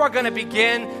 and you are going to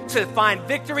begin to find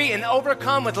victory and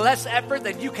overcome with less effort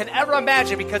than you can ever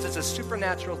imagine because it's a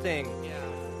supernatural thing.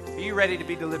 Are you ready to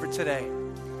be delivered today?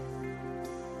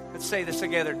 Let's say this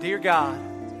together. Dear God,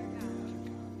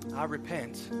 I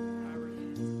repent.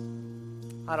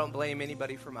 I don't blame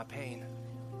anybody for my pain.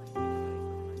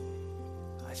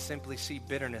 I simply see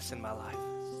bitterness in my life.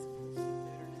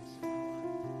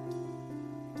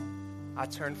 I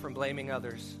turn from blaming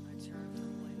others,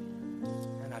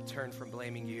 and I turn from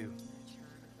blaming you.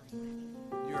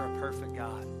 You're a perfect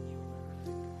God.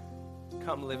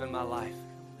 Come live in my life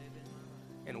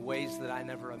in ways that I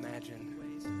never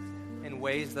imagined, in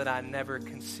ways that I never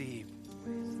conceived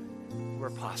were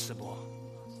possible.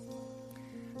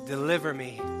 Deliver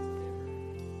me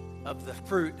of the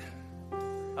fruit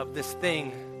of this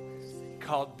thing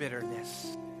called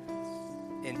bitterness.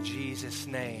 In Jesus'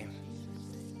 name,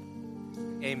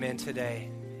 amen today.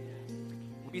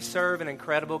 We serve an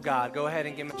incredible God. Go ahead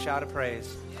and give Him a shout of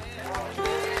praise.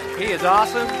 He is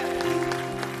awesome.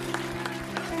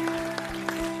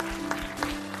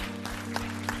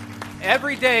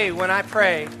 Every day when I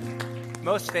pray,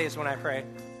 most days when I pray,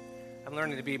 I'm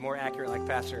learning to be more accurate like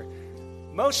Pastor.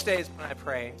 Most days when I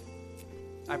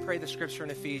pray the scripture in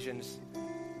Ephesians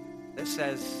that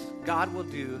says, God will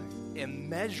do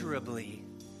immeasurably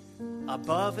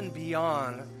above and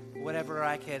beyond whatever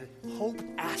I could hope,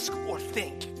 ask, or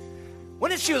think.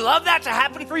 Wouldn't you love that to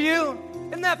happen for you?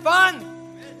 Isn't that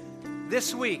fun?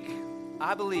 This week,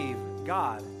 I believe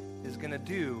God is going to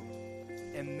do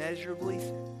immeasurably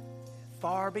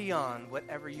far beyond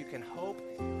whatever you can hope,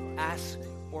 ask,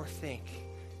 or think.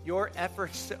 Your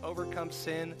efforts to overcome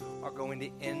sin are going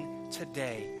to end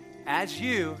today. As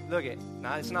you, look it,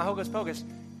 it's not hocus pocus,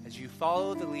 as as you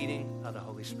follow the leading of the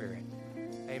Holy Spirit.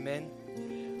 Amen.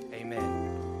 Amen.